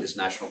the budget, this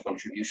national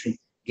contribution,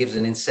 gives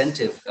an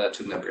incentive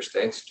to member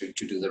states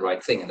to do the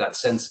right thing. In that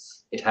sense,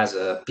 it has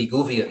a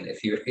Pigouvian,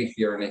 if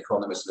you're an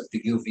economist, a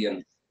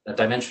Pigouvian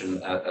dimension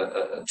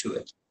to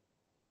it.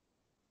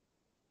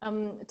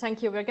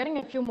 Thank you. We're getting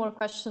a few more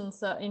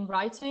questions in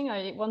writing.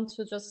 I want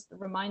to just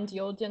remind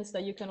the audience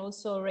that you can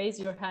also raise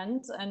your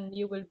hand and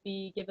you will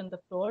be given the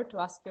floor to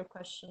ask your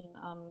question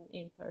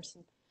in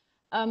person.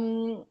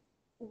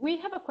 We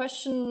have a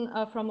question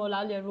from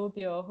Eulalia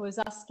Rubio, who is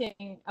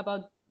asking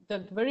about the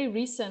very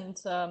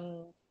recent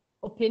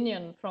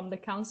opinion from the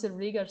Council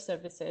Legal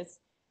Services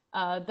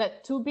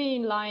that to be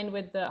in line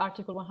with the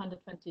Article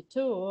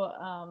 122,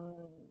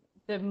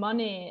 the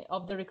money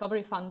of the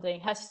recovery funding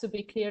has to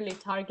be clearly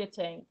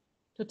targeting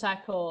to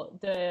tackle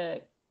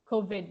the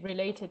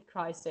COVID-related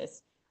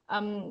crisis.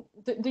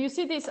 Do you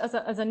see this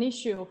as an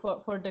issue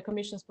for the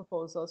Commission's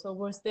proposal? So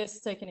was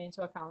this taken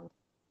into account?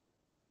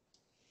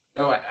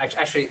 No,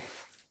 actually,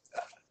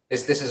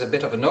 this is a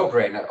bit of a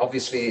no-brainer.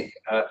 Obviously,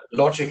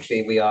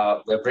 logically,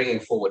 we're bringing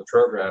forward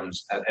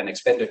programs and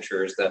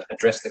expenditures that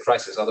address the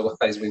crisis.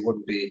 Otherwise, we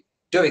wouldn't be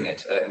doing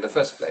it in the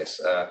first place.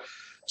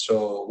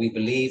 So we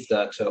believe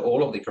that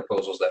all of the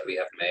proposals that we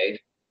have made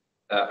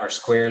are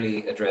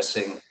squarely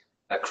addressing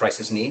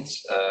crisis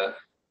needs,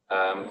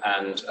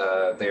 and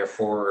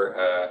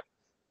therefore,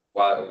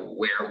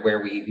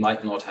 where we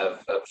might not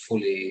have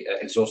fully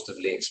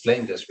exhaustively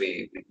explained this,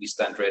 we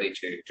stand ready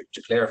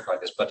to clarify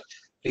this. But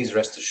please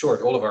rest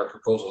assured, all of our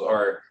proposals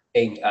are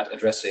aimed at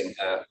addressing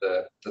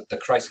the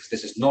crisis.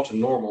 This is not a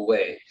normal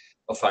way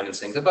of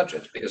financing the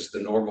budget, because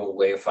the normal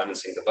way of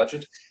financing the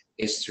budget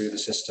is through the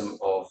system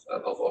of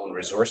own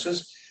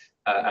resources.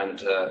 And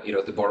you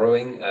know, the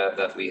borrowing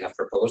that we have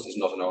proposed is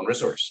not an own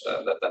resource.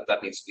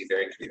 That needs to be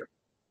very clear.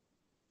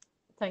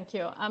 Thank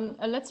you.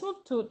 Let's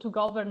move to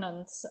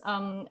governance,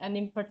 and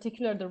in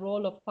particular the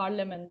role of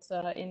Parliament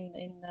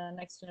in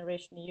Next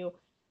Generation EU.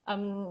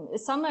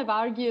 Some have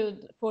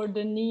argued for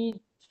the need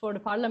for the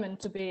Parliament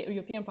to be,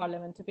 European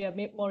Parliament, to be a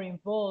bit more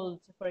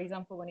involved, for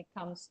example, when it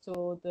comes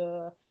to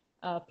the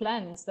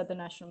plans that the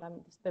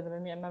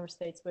member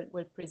states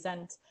will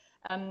present.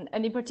 And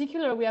in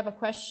particular, we have a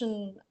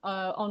question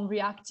on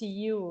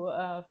REACT-EU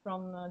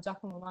from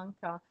Giacomo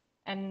Manca.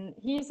 And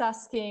he's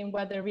asking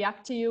whether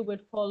REACT-EU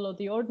would follow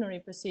the ordinary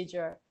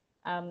procedure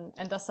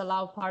and thus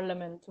allow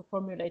Parliament to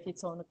formulate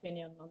its own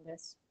opinion on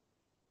this.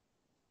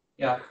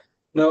 Yeah,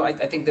 no, I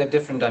think there are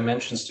different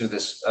dimensions to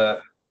this.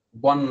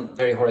 One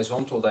very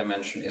horizontal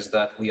dimension is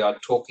that we are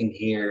talking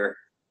here,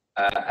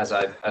 as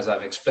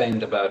I've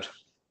explained, about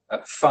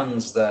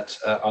funds that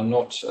are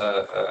not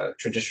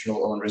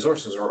traditional own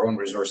resources or own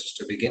resources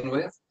to begin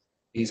with.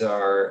 These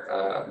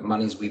are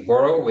monies we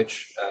borrow,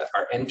 which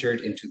are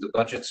entered into the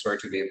budget, sorry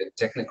to be a bit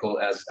technical,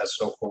 as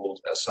so-called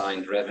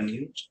assigned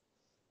revenues,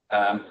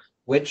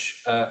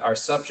 which are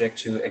subject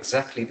to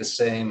exactly the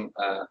same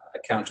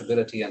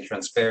accountability and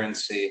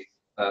transparency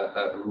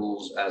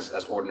rules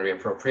as ordinary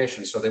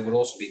appropriations. So they would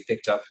also be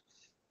picked up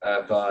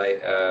by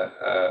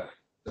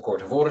the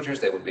Court of Auditors.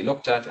 They would be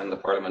looked at, and the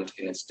Parliament,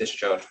 in its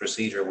discharge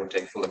procedure, would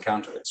take full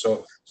account of it.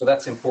 So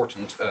that's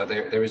important.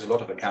 There is a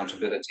lot of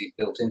accountability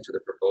built into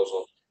the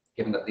proposal,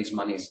 given that these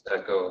monies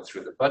go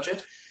through the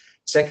budget.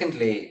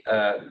 Secondly,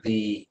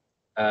 the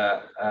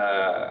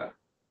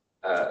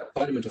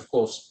Parliament, of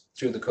course,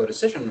 through the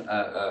co-decision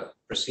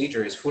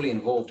procedure, is fully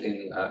involved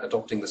in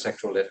adopting the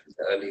sectoral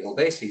legal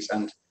bases,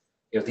 and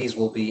these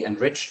will be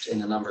enriched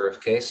in a number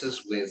of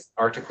cases with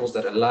articles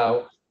that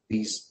allow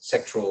these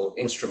sectoral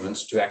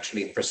instruments to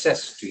actually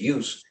process, to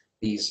use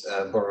these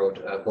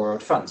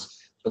borrowed funds.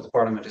 So the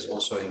Parliament is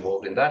also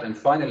involved in that. And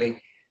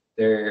finally,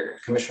 the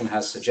Commission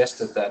has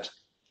suggested that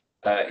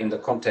in the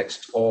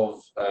context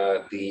of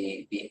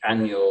the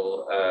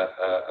annual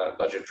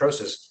budget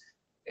process,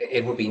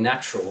 it would be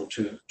natural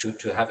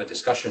to have a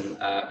discussion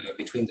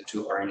between the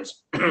two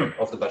arms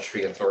of the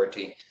budgetary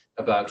authority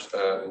about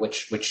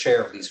which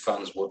share of these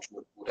funds would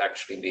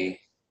actually be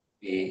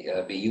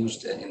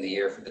used in the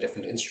year for the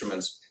different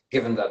instruments,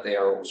 given that they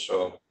are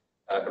also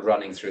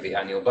running through the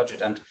annual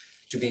budget. And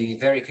to be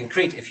very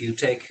concrete, if you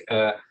take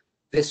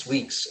this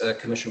week's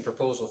Commission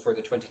proposal for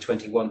the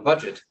 2021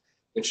 budget,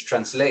 which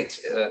translates,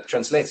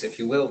 if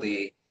you will,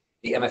 the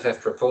MFF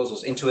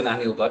proposals into an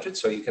annual budget,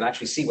 so you can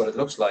actually see what it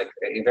looks like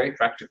in very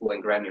practical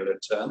and granular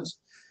terms,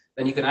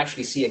 then you can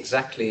actually see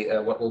exactly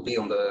what will be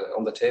on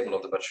the table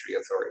of the budgetary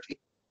authority.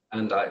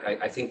 And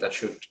I think that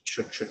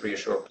should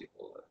reassure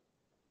people.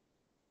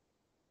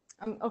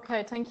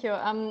 Okay, thank you.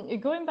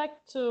 Going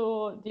back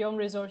to the own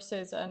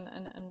resources and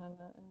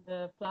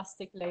the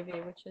plastic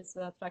levy, which is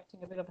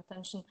attracting a bit of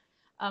attention.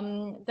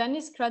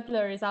 Dennis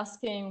Kredler is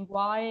asking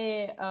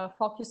why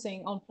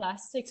focusing on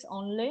plastics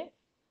only.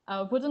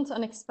 Wouldn't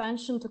an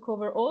expansion to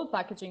cover all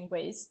packaging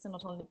waste,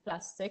 not only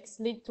plastics,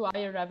 lead to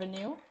higher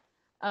revenue,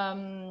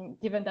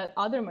 given that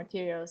other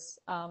materials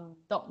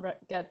don't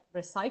get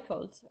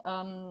recycled?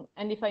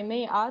 And if I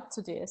may add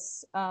to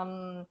this,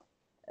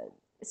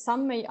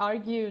 some may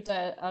argue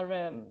that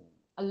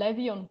a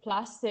levy on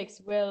plastics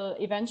will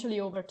eventually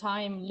over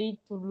time lead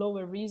to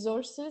lower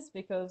resources,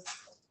 because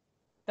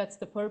that's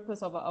the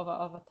purpose of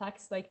a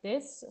tax like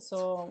this.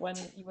 So when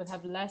you would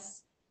have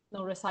less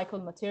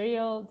recycled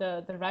material,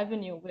 the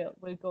revenue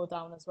will go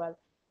down as well.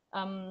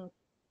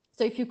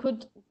 So if you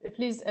could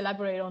please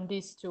elaborate on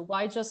these two,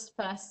 why just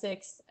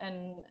plastics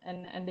and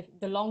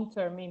the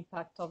long-term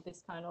impact of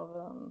this kind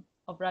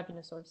of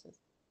revenue sources?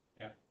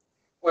 Yeah.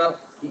 Well,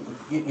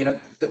 you know,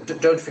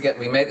 don't forget,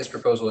 we made this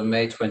proposal in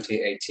May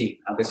 2018,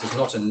 and this is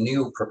not a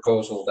new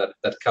proposal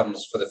that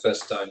comes for the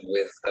first time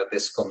with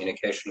this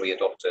communication we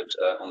adopted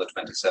on the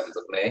 27th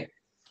of May.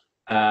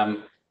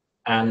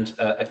 And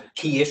a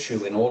key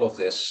issue in all of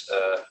this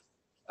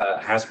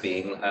has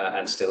been,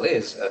 and still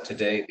is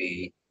today,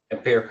 the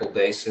empirical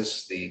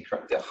basis, the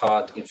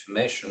hard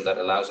information that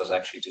allows us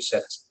actually to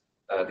set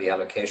the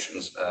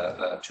allocations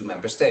to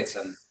member states.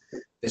 And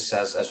this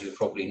has, as you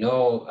probably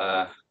know,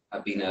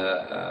 been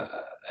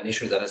an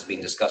issue that has been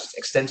discussed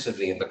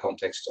extensively in the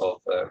context of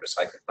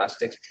recycled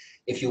plastics.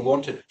 If you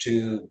wanted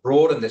to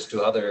broaden this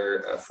to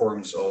other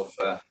forms of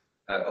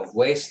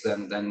waste,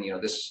 then you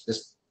know this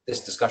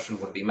discussion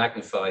would be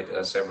magnified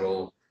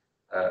several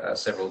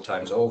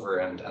times over,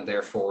 and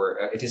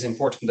therefore it is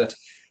important that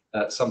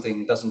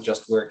something doesn't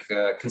just work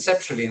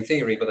conceptually in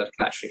theory, but that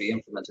can actually be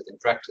implemented in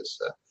practice.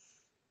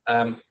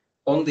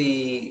 On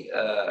the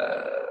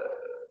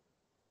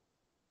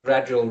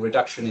gradual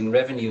reduction in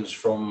revenues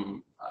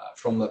from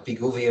a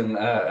Pigouvian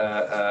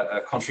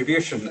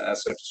contribution,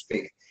 so to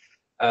speak,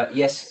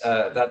 yes,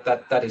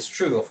 that is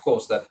true. Of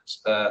course, that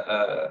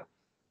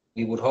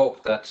we would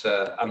hope that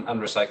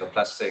unrecycled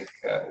plastic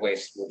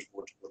waste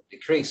would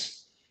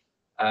decrease.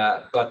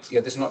 But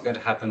yeah, this is not going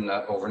to happen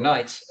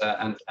overnight.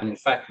 And in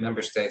fact,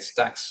 member states'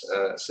 tax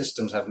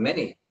systems have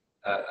many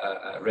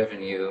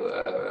revenue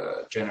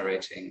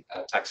generating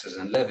taxes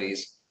and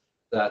levies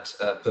that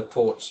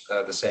purport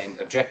the same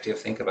objective.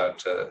 Think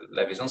about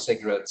levies on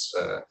cigarettes,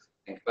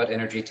 think about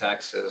energy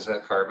taxes,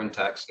 carbon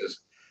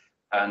taxes,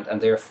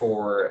 and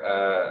therefore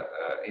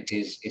it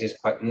is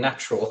quite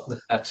natural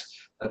that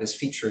this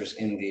features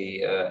on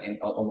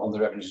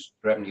the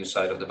revenue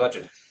side of the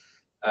budget.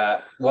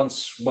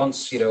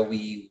 Once you know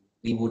we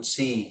would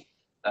see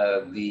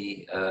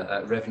the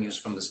revenues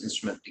from this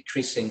instrument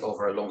decreasing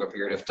over a longer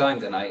period of time,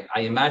 then I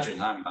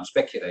imagine, I'm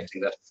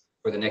speculating, that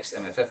for the next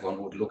MFF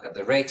one would look at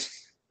the rate.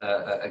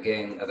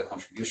 Again, the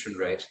contribution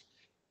rate,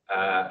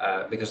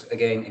 because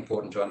again,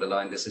 important to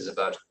underline, this is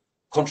about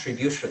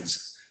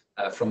contributions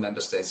from member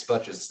states'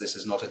 budgets. This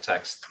is not a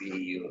tax the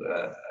EU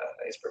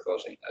is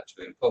proposing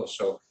to impose.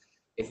 So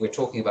if we're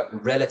talking about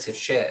relative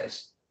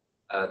shares,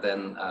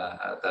 then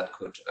that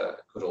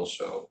could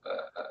also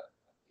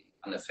be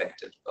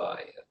unaffected by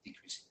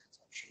decreasing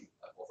consumption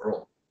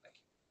overall.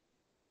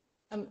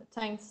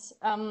 Thanks.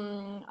 A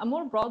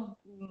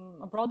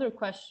broader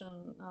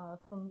question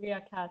from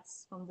Ria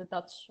Katz from the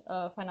Dutch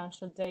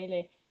Financial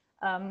Daily.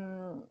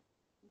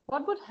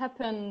 What would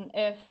happen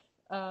if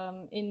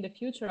in the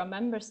future a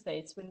member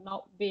state will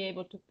not be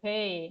able to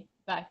pay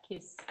back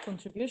its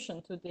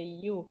contribution to the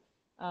EU?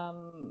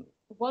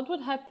 What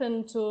would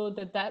happen to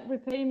the debt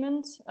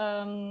repayment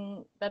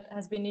that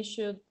has been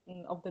issued,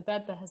 of the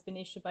debt that has been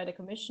issued by the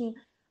Commission?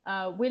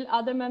 Will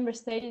other member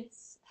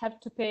states have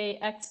to pay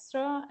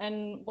extra,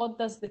 and what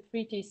does the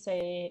treaty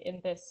say in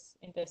this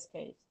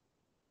case?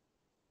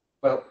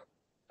 Well,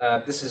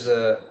 this is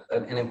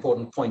an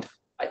important point.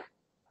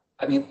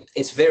 I mean,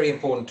 it's very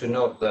important to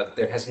note that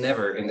there has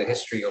never in the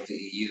history of the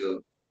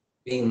EU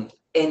been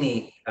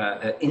any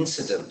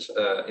incident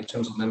in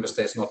terms of member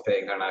states not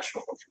paying their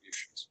national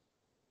contributions.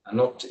 And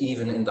not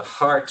even in the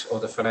heart of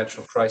the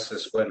financial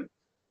crisis, when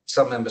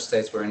some member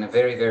states were in a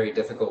very, very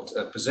difficult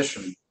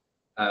position.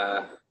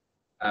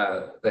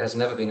 There has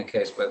never been a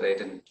case where they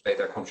didn't pay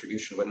their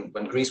contribution.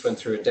 When Greece went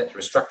through a debt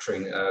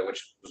restructuring,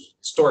 which was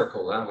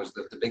historical, was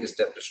the biggest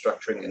debt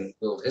restructuring in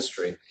world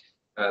history,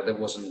 there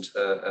wasn't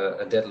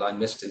a deadline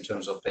missed in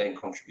terms of paying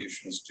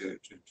contributions to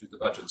the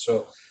budget.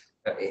 So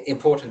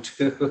important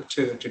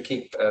to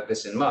keep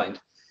this in mind.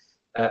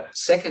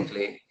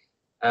 Secondly,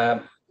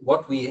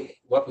 what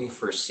we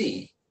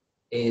foresee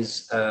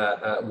is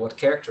what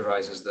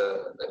characterizes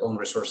the own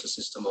resources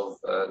system of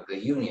the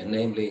Union,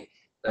 namely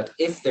that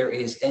if there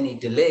is any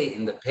delay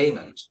in the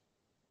payment,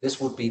 this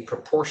would be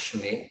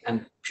proportionally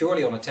and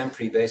purely on a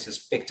temporary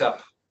basis picked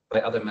up by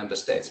other member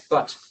states,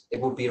 but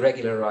it would be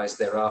regularized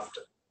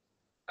thereafter,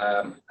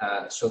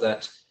 so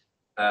that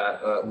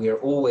we are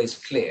always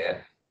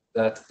clear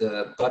that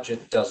the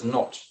budget does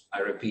not, I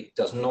repeat,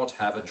 does not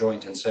have a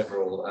joint and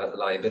several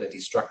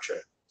liability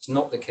structure. It's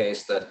not the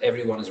case that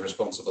everyone is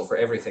responsible for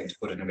everything, to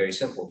put it in very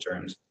simple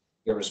terms.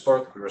 You're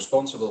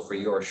responsible for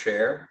your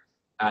share,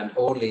 and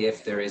only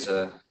if there is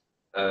a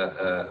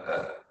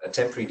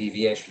temporary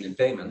deviation in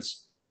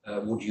payments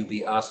would you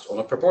be asked on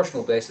a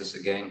proportional basis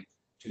again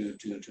to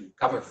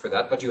cover for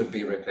that, but you would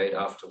be repaid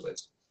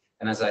afterwards.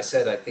 And as I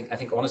said, I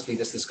think honestly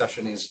this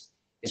discussion is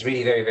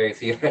really very, very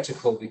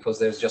theoretical, because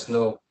there's just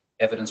no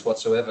evidence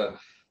whatsoever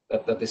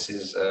that this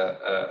is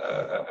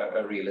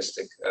a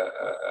realistic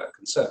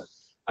concern.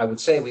 I would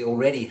say we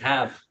already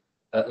have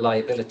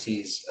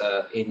liabilities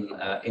in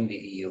the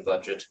EU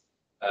budget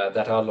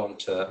that are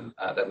long-term,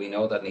 that we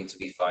know that need to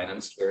be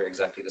financed, where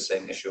exactly the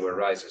same issue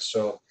arises.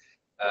 So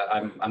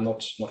I'm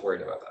not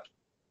worried about that.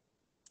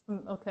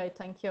 Okay,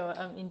 thank you.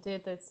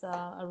 Indeed, it's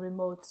a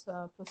remote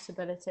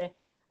possibility.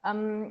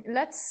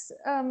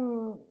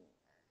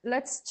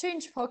 Let's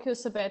change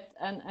focus a bit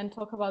and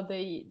talk about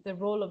the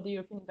role of the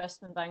European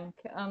Investment Bank.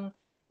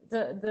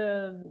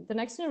 The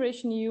Next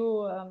Generation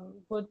EU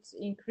would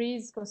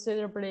increase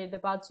considerably the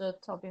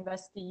budget of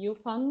InvestEU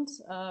fund,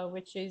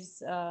 which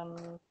is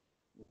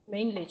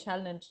mainly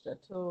challenged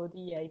to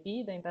the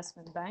EIB, the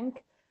investment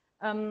bank.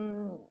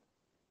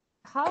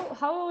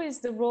 How is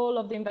the role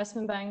of the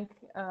investment bank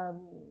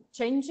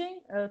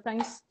changing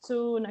thanks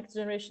to Next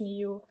Generation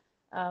EU?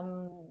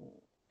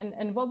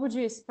 And what would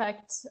you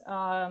expect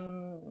are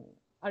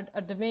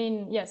the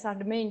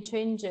main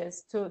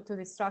changes to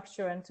the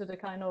structure and to the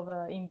kind of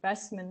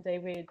investment they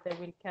will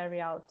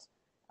carry out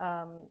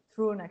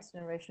through Next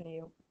Generation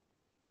EU?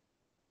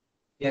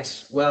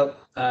 Yes, well,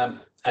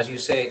 as you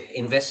say,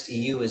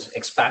 InvestEU is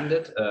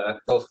expanded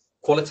both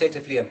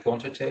qualitatively and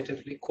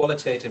quantitatively.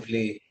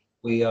 Qualitatively,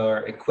 we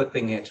are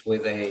equipping it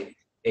with a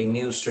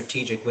new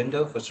strategic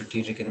window for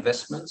strategic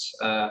investments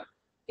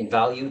in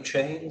value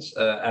chains,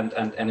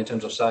 and in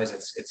terms of size,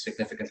 it's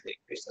significantly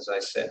increased, as I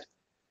said.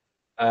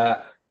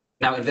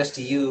 Now,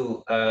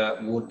 InvestEU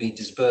would be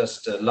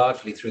disbursed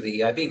largely through the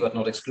EIB, but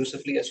not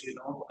exclusively, as you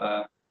know.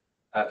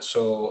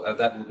 So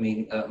that would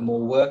mean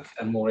more work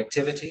and more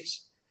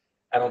activities.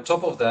 And on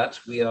top of that,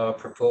 we are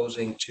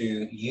proposing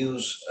to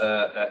use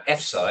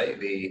EFSI,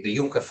 the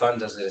Juncker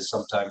Fund, as it is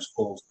sometimes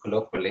called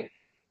colloquially,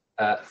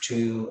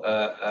 to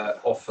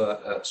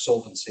offer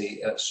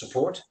solvency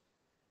support.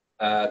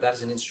 That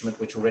is an instrument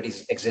which already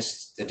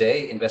exists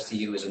today.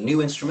 InvestEU is a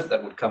new instrument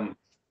that would come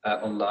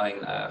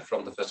online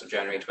from the 1st of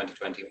January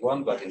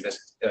 2021, but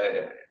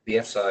the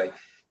EFSI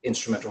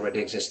instrument already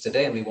exists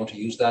today, and we want to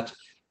use that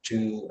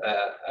to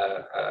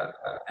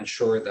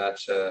ensure that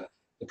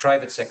the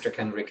private sector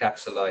can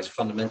recapitalize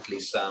fundamentally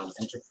sound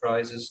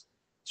enterprises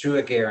through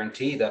a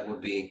guarantee that would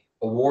be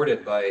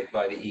awarded by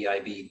the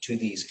EIB to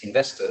these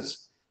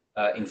investors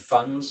in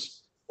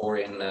funds or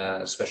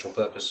in special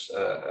purpose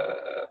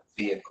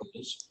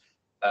vehicles,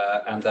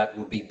 and that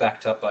would be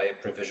backed up by a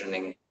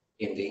provisioning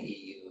in the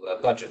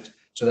EU budget.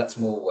 So that's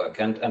more work,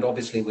 and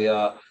obviously we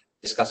are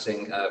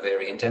discussing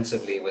very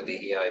intensively with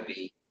the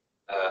EIB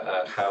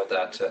how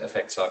that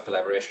affects our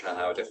collaboration and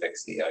how it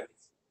affects the EIB.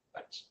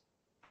 Thanks.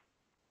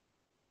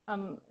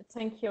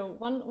 Thank you.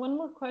 One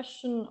more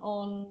question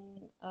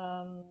on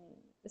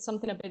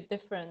something a bit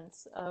different,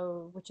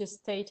 which is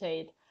state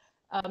aid.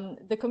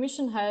 The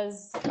Commission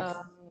has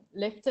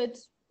lifted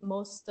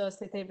most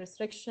state aid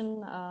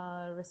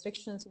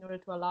restrictions in order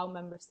to allow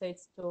member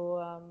states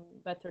to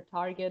better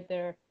target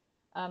their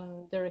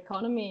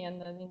economy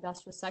and the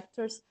industrial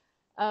sectors.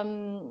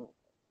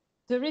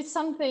 There is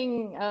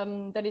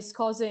something that is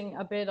causing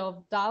a bit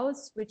of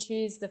doubts, which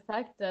is the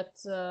fact that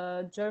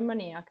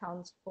Germany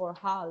accounts for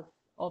half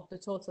of the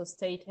total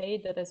state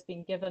aid that has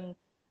been given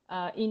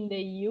in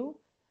the EU.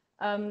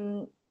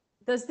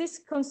 Does this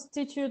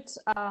constitute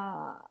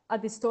a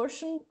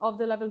distortion of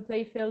the level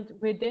playing field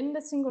within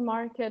the single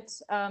market?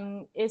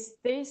 Is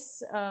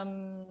this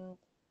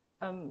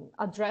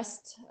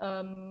addressed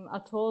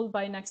at all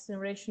by Next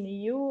Generation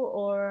EU,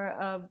 or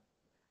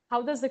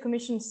how does the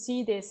Commission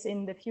see this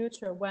in the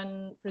future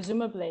when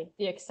presumably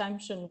the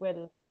exemption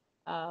will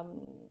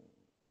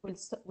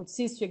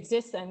cease to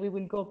exist and we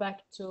will go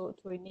back to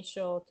the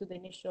initial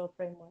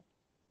framework?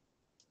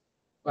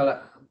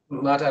 Well,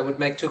 Marta, I would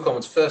make two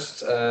comments.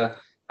 First,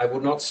 I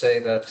would not say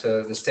that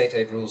the state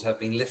aid rules have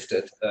been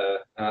lifted.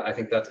 I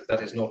think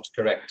that is not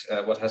correct.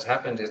 What has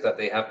happened is that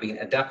they have been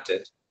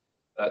adapted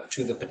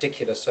to the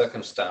particular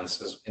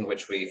circumstances in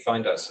which we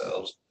find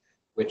ourselves,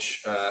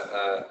 which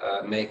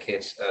make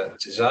it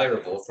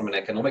desirable from an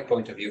economic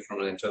point of view, from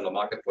an internal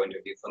market point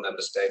of view for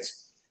member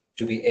states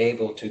to be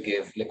able to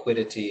give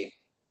liquidity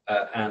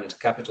and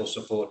capital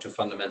support to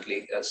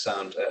fundamentally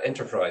sound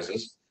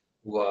enterprises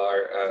who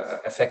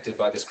are affected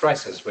by this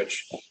crisis,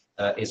 which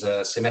is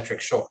a symmetric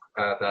shock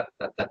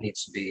that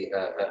needs to be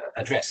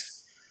addressed.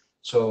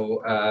 So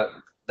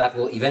that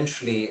will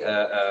eventually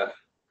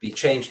be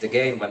changed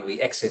again when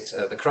we exit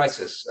the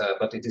crisis,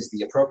 but it is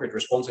the appropriate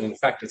response, and in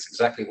fact, it's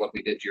exactly what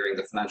we did during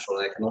the financial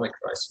and economic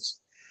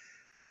crisis.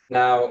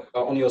 Now,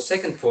 on your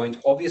second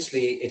point,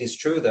 obviously, it is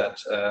true that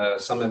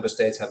some member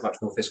states have much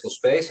more fiscal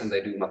space and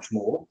they do much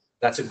more.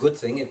 That's a good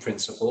thing in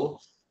principle.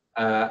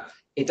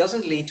 It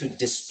doesn't lead to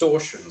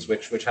distortions,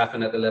 which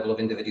happen at the level of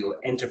individual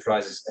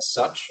enterprises as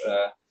such,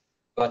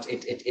 but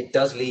it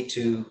does lead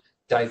to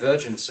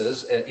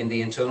divergences in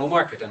the internal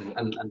market,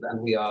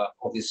 and we are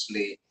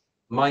obviously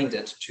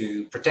minded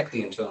to protect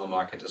the internal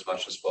market as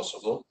much as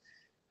possible.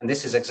 And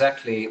this is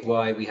exactly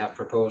why we have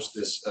proposed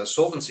this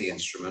solvency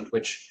instrument,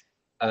 which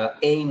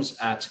aims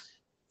at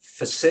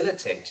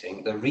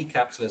facilitating the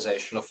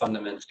recapitalization of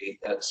fundamentally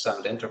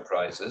sound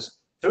enterprises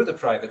through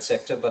the private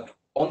sector, but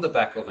on the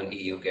back of an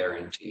EU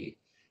guarantee.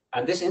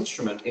 And this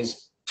instrument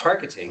is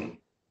targeting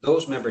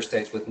those member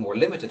states with more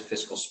limited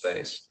fiscal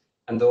space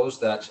and those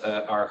that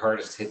are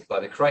hardest hit by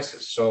the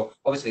crisis. So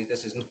obviously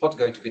this is not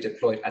going to be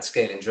deployed at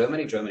scale in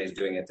Germany. Germany is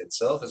doing it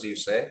itself, as you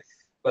say,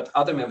 but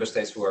other member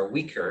states who are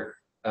weaker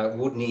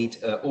would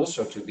need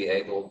also to be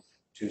able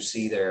to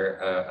see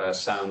their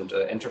sound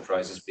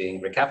enterprises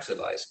being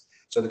recapitalized.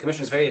 So the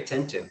Commission is very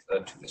attentive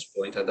to this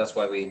point, and that's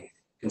why we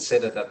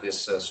consider that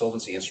this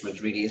solvency instrument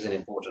really is an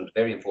important,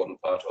 very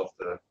important part of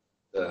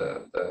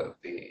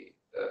the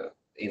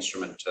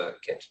instrument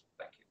kit.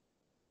 Thank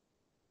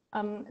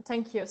you.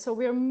 Thank you. So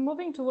we're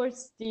moving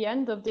towards the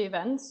end of the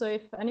event. So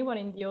if anyone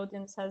in the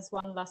audience has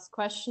one last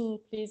question,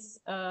 please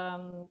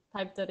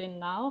type that in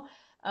now.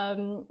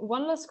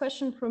 One last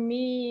question from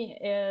me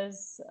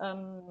is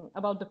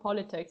about the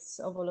politics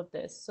of all of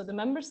this. So the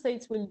member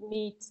states will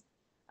meet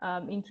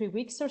in 3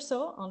 weeks or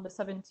so on the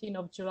 17th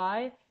of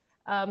July.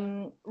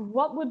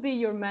 What would be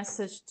your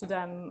message to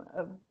them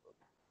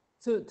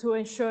to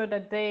ensure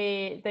that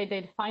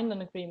they find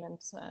an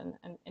agreement,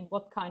 and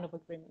what kind of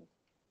agreement?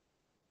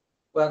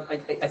 Well, I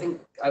think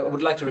I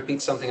would like to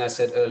repeat something I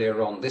said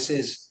earlier on. This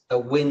is a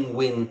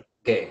win-win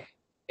game.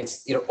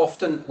 It's, you know,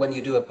 often when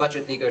you do a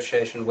budget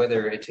negotiation,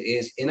 whether it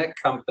is in a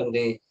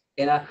company,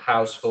 in a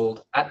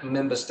household, at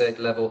member state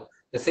level,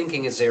 the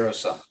thinking is zero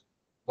sum.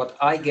 What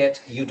I get,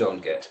 you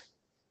don't get.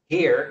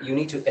 Here, you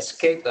need to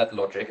escape that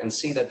logic and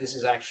see that this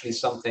is actually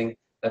something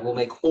that will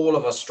make all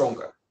of us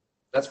stronger.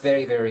 That's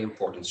very, very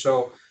important.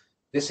 So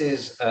this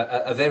is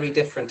a very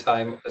different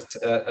time.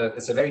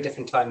 It's a very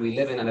different time we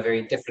live in and a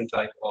very different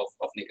type of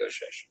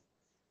negotiation.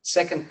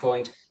 Second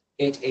point,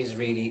 it is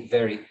really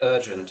very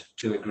urgent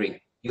to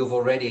agree. You've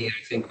already,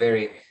 I think,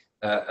 very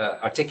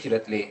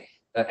articulately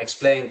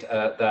explained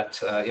that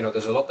you know,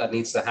 there's a lot that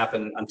needs to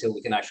happen until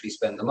we can actually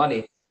spend the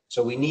money.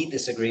 So we need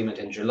this agreement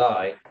in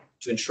July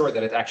to ensure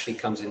that it actually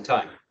comes in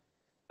time.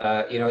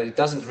 You know, it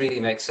doesn't really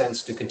make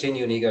sense to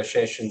continue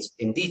negotiations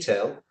in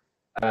detail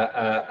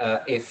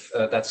if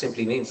that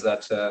simply means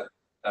that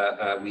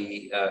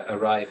we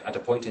arrive at a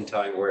point in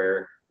time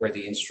where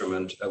the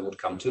instrument would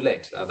come too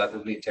late. That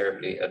would be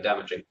terribly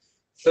damaging.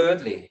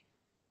 Thirdly,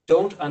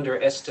 don't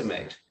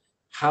underestimate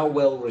how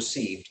well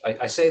received,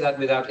 I say that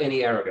without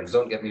any arrogance,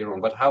 don't get me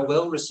wrong, but how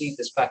well received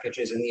this package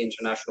is in the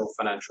international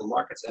financial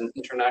markets and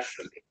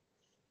internationally.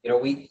 You know,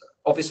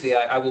 obviously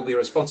I will be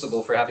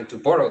responsible for having to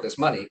borrow this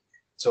money,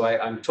 so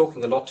I'm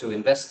talking a lot to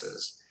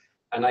investors.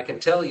 And I can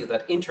tell you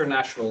that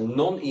international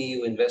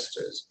non-EU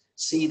investors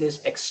see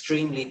this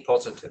extremely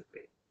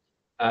positively.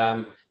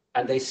 And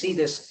they see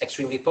this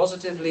extremely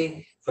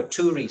positively for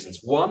 2 reasons.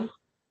 One,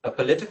 a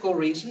political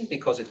reason,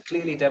 because it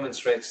clearly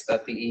demonstrates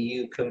that the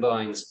EU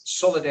combines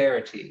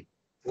solidarity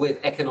with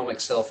economic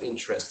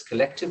self-interest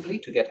collectively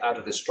to get out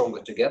of this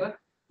stronger together,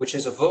 which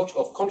is a vote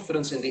of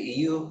confidence in the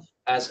EU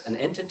as an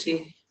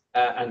entity,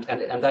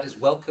 and that is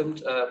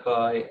welcomed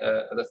by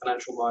the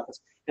financial markets.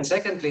 And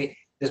secondly,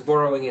 this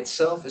borrowing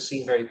itself is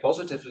seen very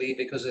positively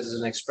because it is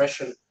an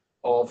expression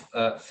of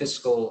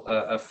fiscal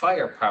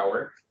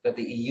firepower that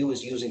the EU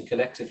is using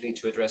collectively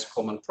to address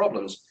common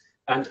problems.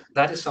 And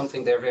that is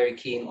something they're very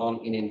keen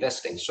on in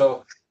investing.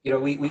 So, you know,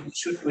 we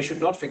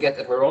should not forget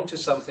that we're onto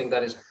something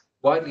that is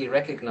widely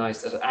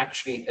recognized as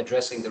actually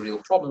addressing the real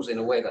problems in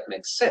a way that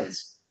makes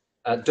sense.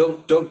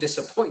 Don't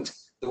disappoint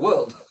the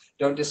world.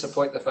 Don't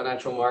disappoint the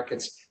financial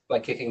markets by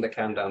kicking the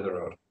can down the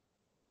road.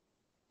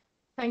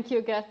 Thank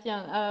you,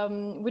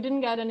 Gert-Jan. We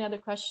didn't get any other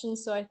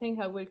questions, so I think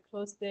I will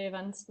close the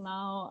event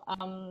now.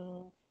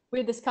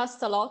 We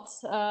discussed a lot,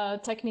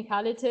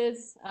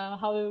 technicalities,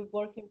 how we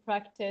work in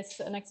practice,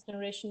 Next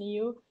Generation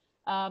EU.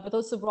 but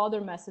also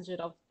broader message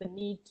of the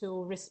need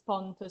to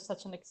respond to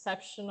such an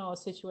exceptional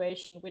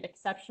situation with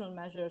exceptional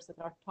measures that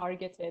are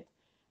targeted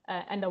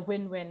and a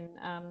win-win,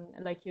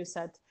 like you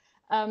said.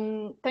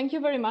 Thank you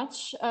very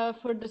much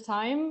for the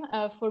time,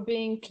 for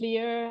being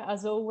clear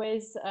as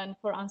always, and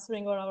for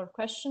answering all our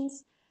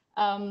questions.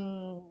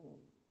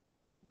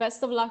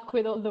 Best of luck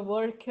with all the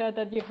work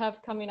that you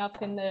have coming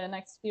up in the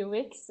next few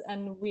weeks,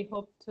 and we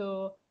hope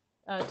to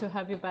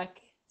have you back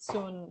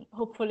soon,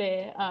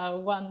 hopefully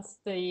once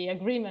the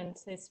agreement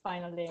is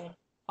finally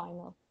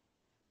final.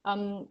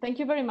 Thank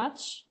you very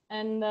much,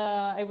 and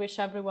I wish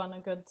everyone a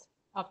good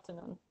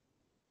afternoon.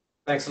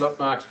 Thanks a lot,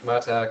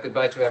 Marta.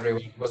 Goodbye to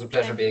everyone. It was a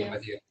pleasure being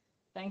with you.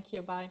 Thank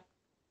you. Bye.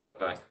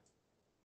 Bye.